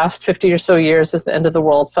maybe the last 50 or so years as the end of the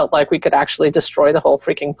world felt like we could actually destroy the whole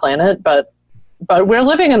freaking planet. But we're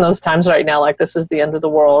living in those times right now, like this is the end of the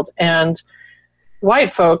world. And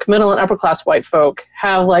white folk, middle and upper class white folk,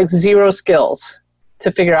 have like zero skills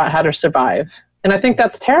to figure out how to survive. And I think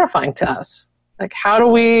that's terrifying to us. Like, how do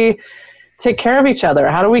we take care of each other?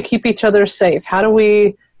 How do we keep each other safe? How do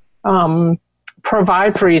we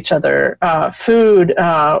provide for each other? Food,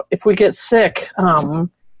 if we get sick,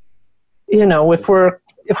 if we're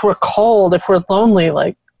cold, if we're lonely,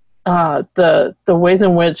 like the ways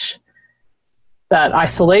in which that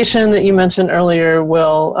isolation that you mentioned earlier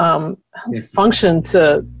will function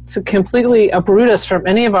to completely uproot us from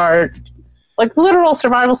any of our like literal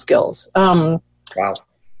survival skills. Wow.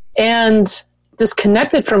 And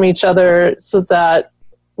disconnected from each other so that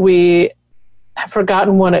we have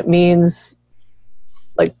forgotten what it means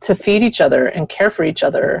like to feed each other and care for each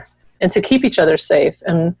other and to keep each other safe.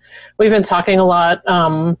 And we've been talking a lot.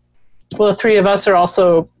 The three of us are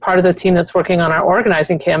also part of the team that's working on our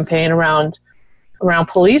organizing campaign around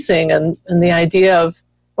policing and the idea of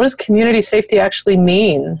what does community safety actually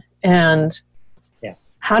mean? And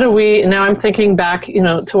how do we, now I'm thinking back,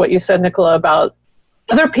 to what you said, Nicola, about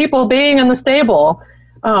other people being in the stable.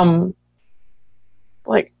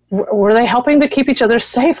 Like, were they helping to keep each other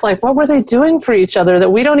safe? Like, what were they doing for each other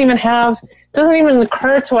that we don't even have, doesn't even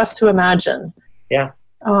occur to us to imagine. Yeah.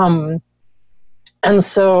 And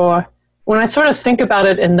so when I sort of think about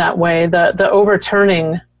it in that way, the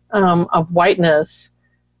overturning of whiteness,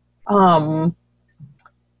 in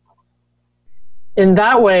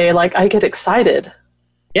that way, like, I get excited.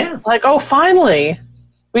 Yeah. Like, oh, finally,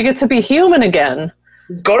 we get to be human again.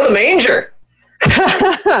 Let's go to the manger.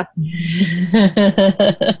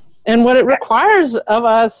 And what it requires of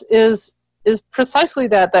us is precisely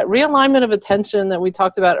that realignment of attention that we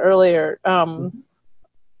talked about earlier, on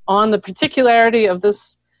the particularity of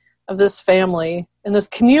this family and this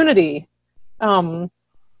community. Because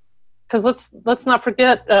let's not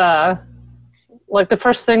forget, like the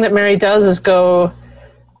first thing that Mary does is go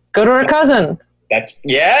to her cousin. That's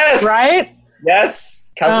yes. Right? Yes.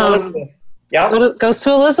 Cousin Elizabeth. Yeah. Goes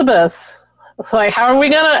to Elizabeth. Like, how are we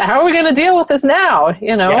gonna deal with this now?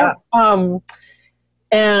 Yeah.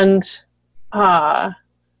 And to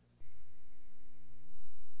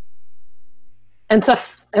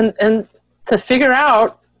figure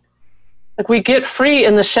out, like, we get free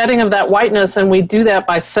in the shedding of that whiteness, and we do that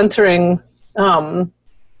by centering,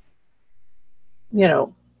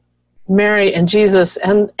 Mary and Jesus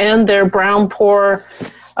and their brown, poor,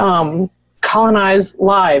 colonized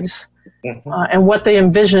lives, and what they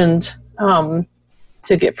envisioned to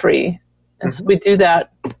get free. And so we do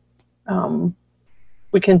that.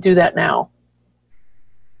 We can do that now.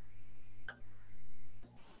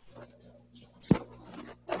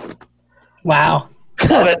 Wow.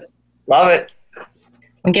 Love it. Love it.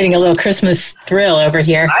 I'm getting a little Christmas thrill over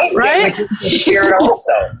here. Right? Spirit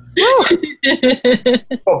also.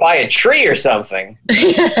 Go buy a tree or something.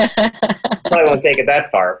 Probably won't take it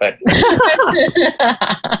that far, but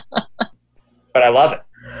I love it.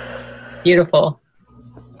 Beautiful.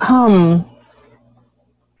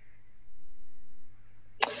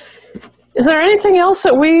 Is there anything else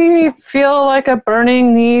that we feel like a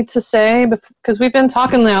burning need to say? Because we've been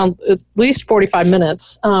talking now at least 45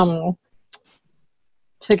 minutes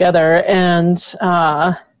together, and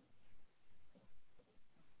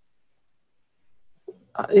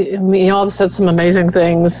you all have said some amazing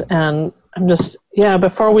things, and I'm just,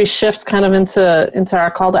 before we shift kind of into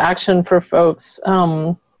our call to action for folks,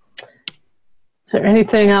 is there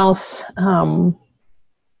anything else,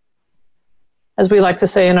 as we like to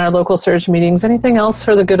say in our local surge meetings, anything else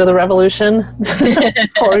for the good of the revolution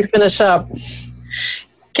before we finish up?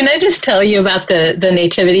 Can I just tell you about the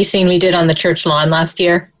nativity scene we did on the church lawn last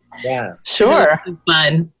year? Yeah. Sure. It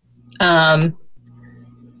was fun.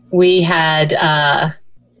 We had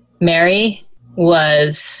Mary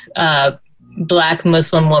was a Black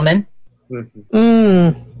Muslim woman.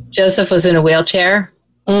 Joseph was in a wheelchair.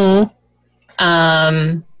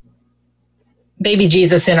 Baby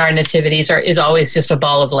Jesus in our nativities is always just a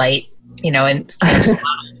ball of light, and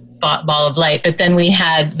ball of light. But then we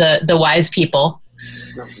had the wise people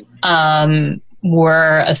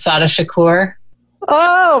were Asada Shakur,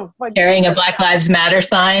 carrying a Black Lives Matter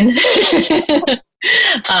sign.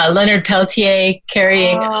 Leonard Peltier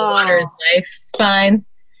carrying a Water is Life sign.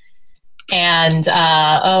 And,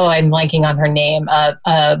 I'm blanking on her name,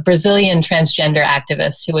 a Brazilian transgender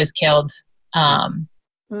activist who was killed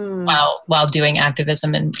while doing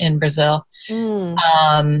activism in Brazil.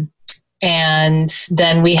 And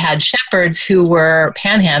then we had shepherds who were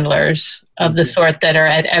panhandlers of the sort that are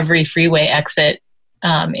at every freeway exit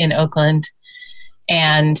in Oakland.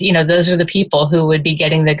 And, those are the people who would be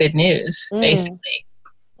getting the good news, basically.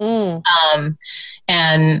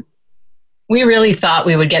 And we really thought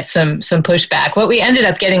we would get some pushback. What we ended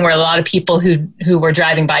up getting were a lot of people who were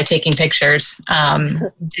driving by taking pictures.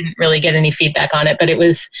 Didn't really get any feedback on it, but it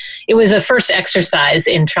was a first exercise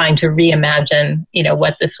in trying to reimagine,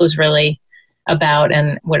 what this was really about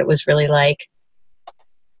and what it was really like.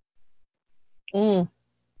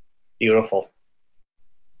 Beautiful.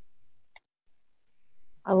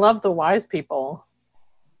 I love the wise people.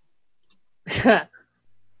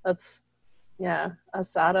 That's,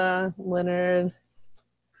 Asada, Leonard.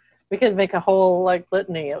 We could make a whole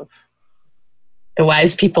litany of the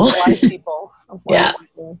wise people. Yeah,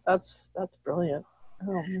 that's brilliant.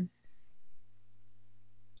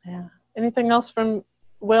 Yeah. Anything else from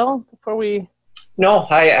Will before we? No,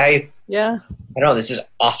 I know this is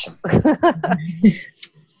awesome.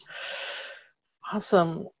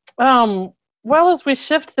 Awesome. Well, as we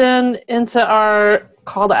shift then into our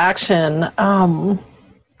call to action,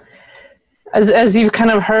 as you've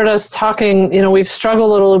kind of heard us talking, we've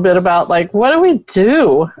struggled a little bit about what do we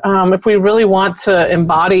do if we really want to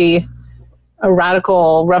embody a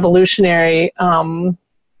radical, revolutionary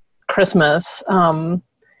Christmas,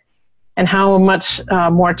 and how much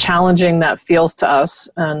more challenging that feels to us.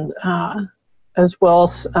 And as Will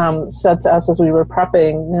said to us as we were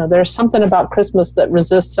prepping, there's something about Christmas that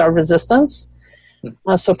resists our resistance.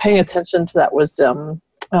 So paying attention to that wisdom,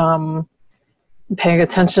 paying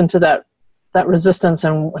attention to that resistance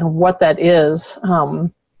and what that is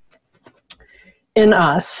in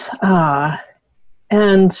us.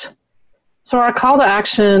 And so our call to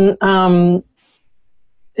action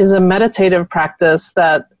is a meditative practice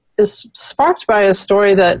that is sparked by a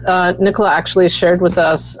story that Nicola actually shared with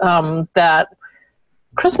us, that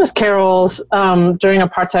Christmas carols during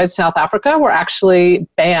apartheid South Africa were actually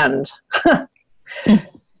banned,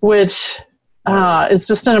 which is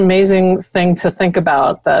just an amazing thing to think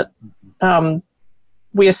about, that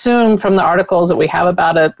we assume from the articles that we have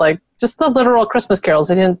about it, just the literal Christmas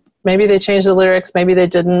carols. Maybe they changed the lyrics, maybe they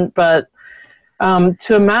didn't, but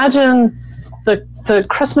to imagine the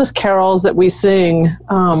Christmas carols that we sing,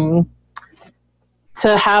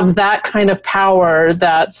 to have that kind of power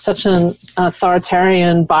that such an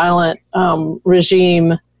authoritarian, violent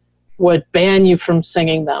regime would ban you from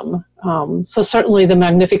singing them. So certainly the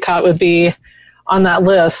Magnificat would be on that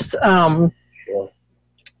list.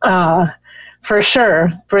 For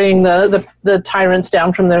sure, bringing the tyrants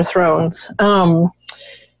down from their thrones.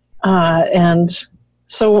 And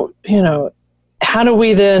so, how do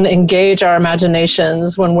we then engage our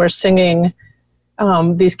imaginations when we're singing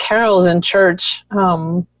these carols in church?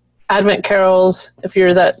 Advent carols, if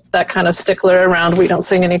you're that kind of stickler around, we don't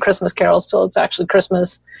sing any Christmas carols till it's actually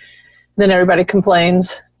Christmas. Then everybody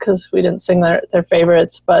complains because we didn't sing their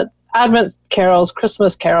favorites. But Advent carols,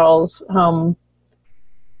 Christmas carols,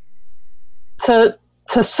 to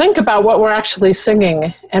think about what we're actually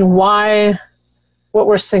singing and why what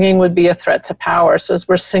we're singing would be a threat to power. So as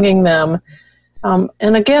we're singing them,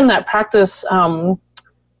 and again, that practice of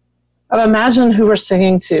imagine who we're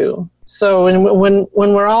singing to. So when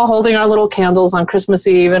we're all holding our little candles on Christmas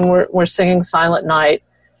Eve and we're singing Silent Night,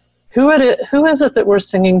 who is it that we're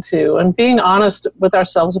singing to? And being honest with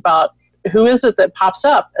ourselves about who is it that pops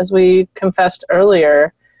up, as we confessed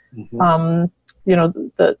earlier. Mm-hmm.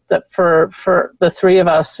 That for the three of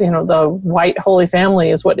us, the white Holy Family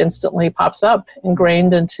is what instantly pops up,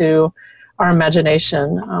 ingrained into our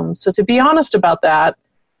imagination. So to be honest about that,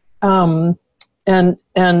 and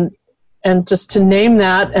just to name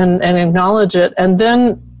that and acknowledge it, and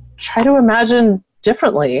then try to imagine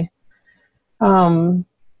differently.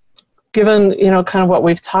 Given, kind of what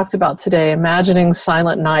we've talked about today, imagining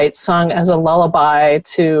Silent Night sung as a lullaby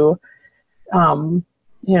to,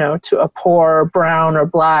 to a poor, brown or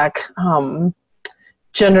black,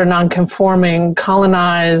 gender nonconforming,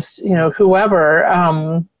 colonized, whoever,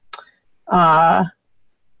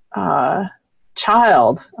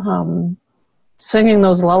 child, singing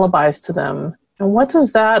those lullabies to them. And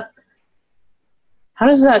how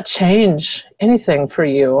does that change anything for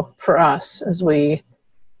you, for us, as we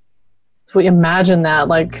imagine that,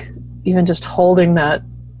 even just holding that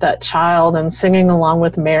child and singing along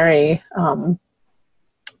with Mary,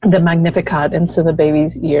 the Magnificat into the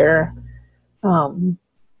baby's ear. And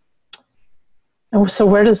so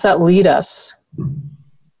where does that lead us?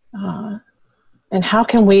 And how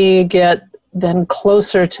can we get then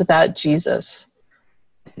closer to that Jesus?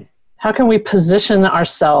 How can we position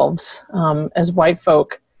ourselves as white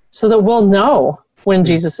folk so that we'll know when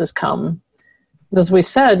Jesus has come. As we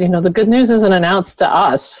said, the good news isn't announced to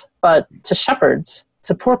us, but to shepherds,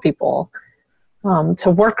 to poor people, to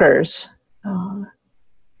workers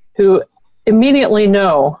who immediately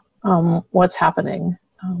know what's happening.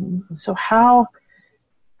 So how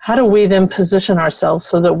do we then position ourselves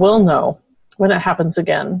so that we'll know when it happens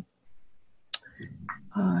again?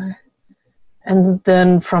 And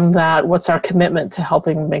then from that, what's our commitment to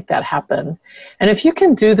helping make that happen? And if you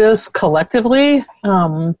can do this collectively,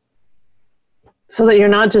 so that you're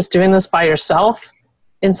not just doing this by yourself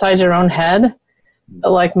inside your own head,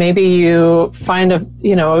 like maybe you find a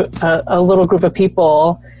little group of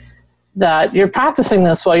people that you're practicing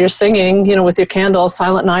this while you're singing, with your candle,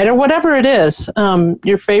 Silent Night, or whatever it is,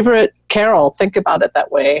 your favorite carol. Think about it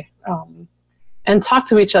that way, and talk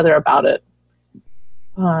to each other about it.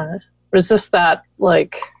 Resist that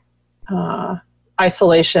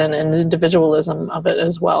isolation and individualism of it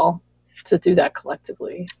as well, to do that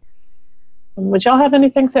collectively. Would y'all have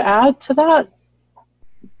anything to add to that?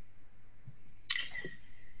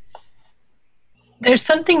 There's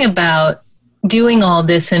something about doing all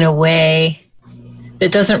this in a way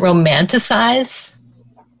that doesn't romanticize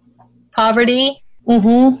poverty,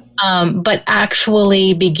 but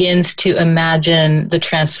actually begins to imagine the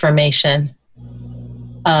transformation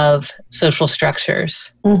of social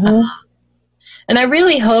structures. And I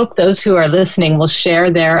really hope those who are listening will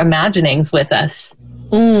share their imaginings with us.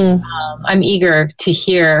 I'm eager to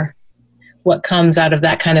hear what comes out of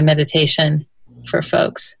that kind of meditation for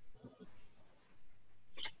folks.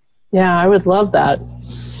 Yeah, I would love that.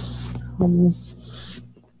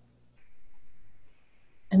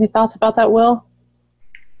 Any thoughts about that, Will?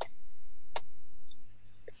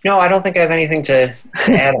 No, I don't think I have anything to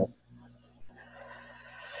add.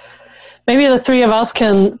 Maybe the three of us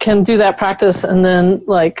can do that practice and then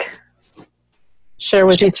share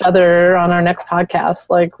with each other on our next podcast,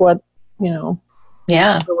 what,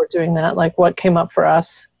 yeah, we're doing that, what came up for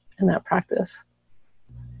us in that practice.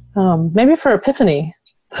 Maybe for Epiphany.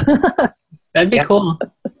 That'd be cool.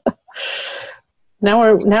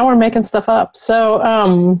 Now we're making stuff up.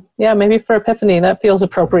 So maybe for Epiphany that feels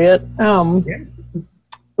appropriate.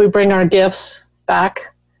 We bring our gifts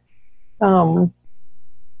back to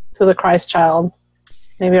the Christ child.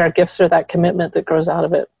 Maybe our gifts are that commitment that grows out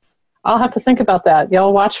of it. I'll have to think about that.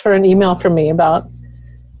 Y'all watch for an email from me about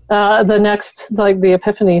the next, the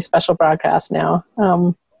Epiphany special broadcast now.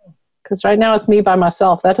 Because right now it's me by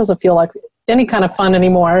myself. That doesn't feel like any kind of fun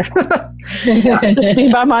anymore. Just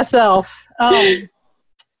me by myself.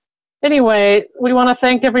 Anyway, we want to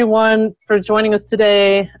thank everyone for joining us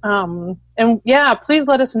today. Please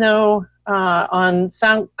let us know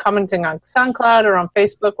commenting on SoundCloud or on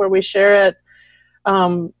Facebook where we share it.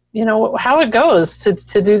 How it goes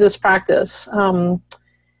to do this practice. And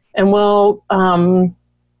we'll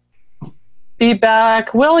be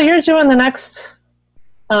back. Will, you're doing the next,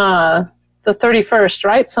 the 31st,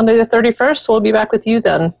 right? Sunday the 31st. So we'll be back with you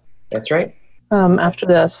then. That's right. After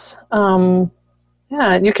this. You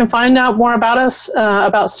can find out more about us,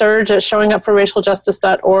 about Surge at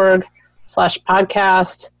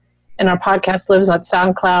showingupforracialjustice.org/podcast. And our podcast lives on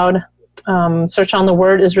SoundCloud. Search on The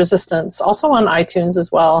Word is Resistance. Also on iTunes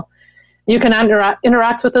as well. You can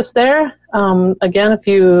interact with us there. Again, if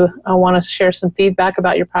you want to share some feedback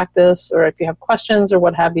about your practice or if you have questions or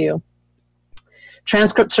what have you.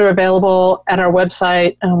 Transcripts are available at our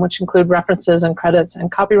website, which include references and credits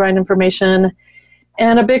and copyright information.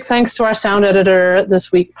 And a big thanks to our sound editor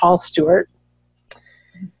this week, Paul Stewart.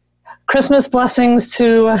 Christmas blessings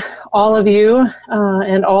to all of you,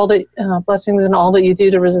 and all the blessings in all that you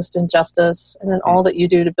do to resist injustice and in all that you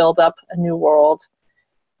do to build up a new world.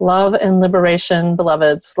 Love and liberation,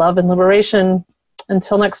 beloveds. Love and liberation.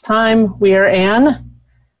 Until next time, we are Anne,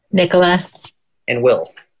 Nicola, and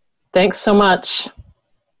Will. Thanks so much.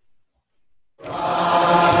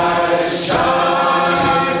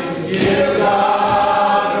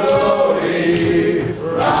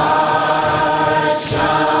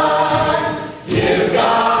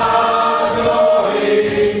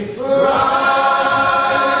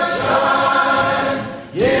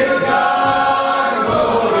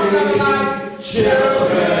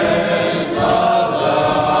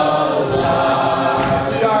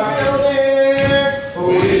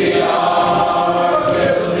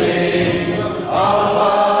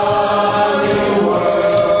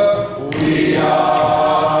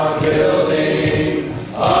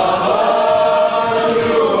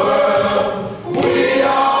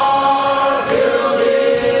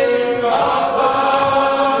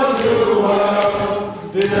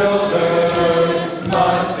 Builders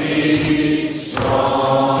must be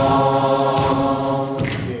strong.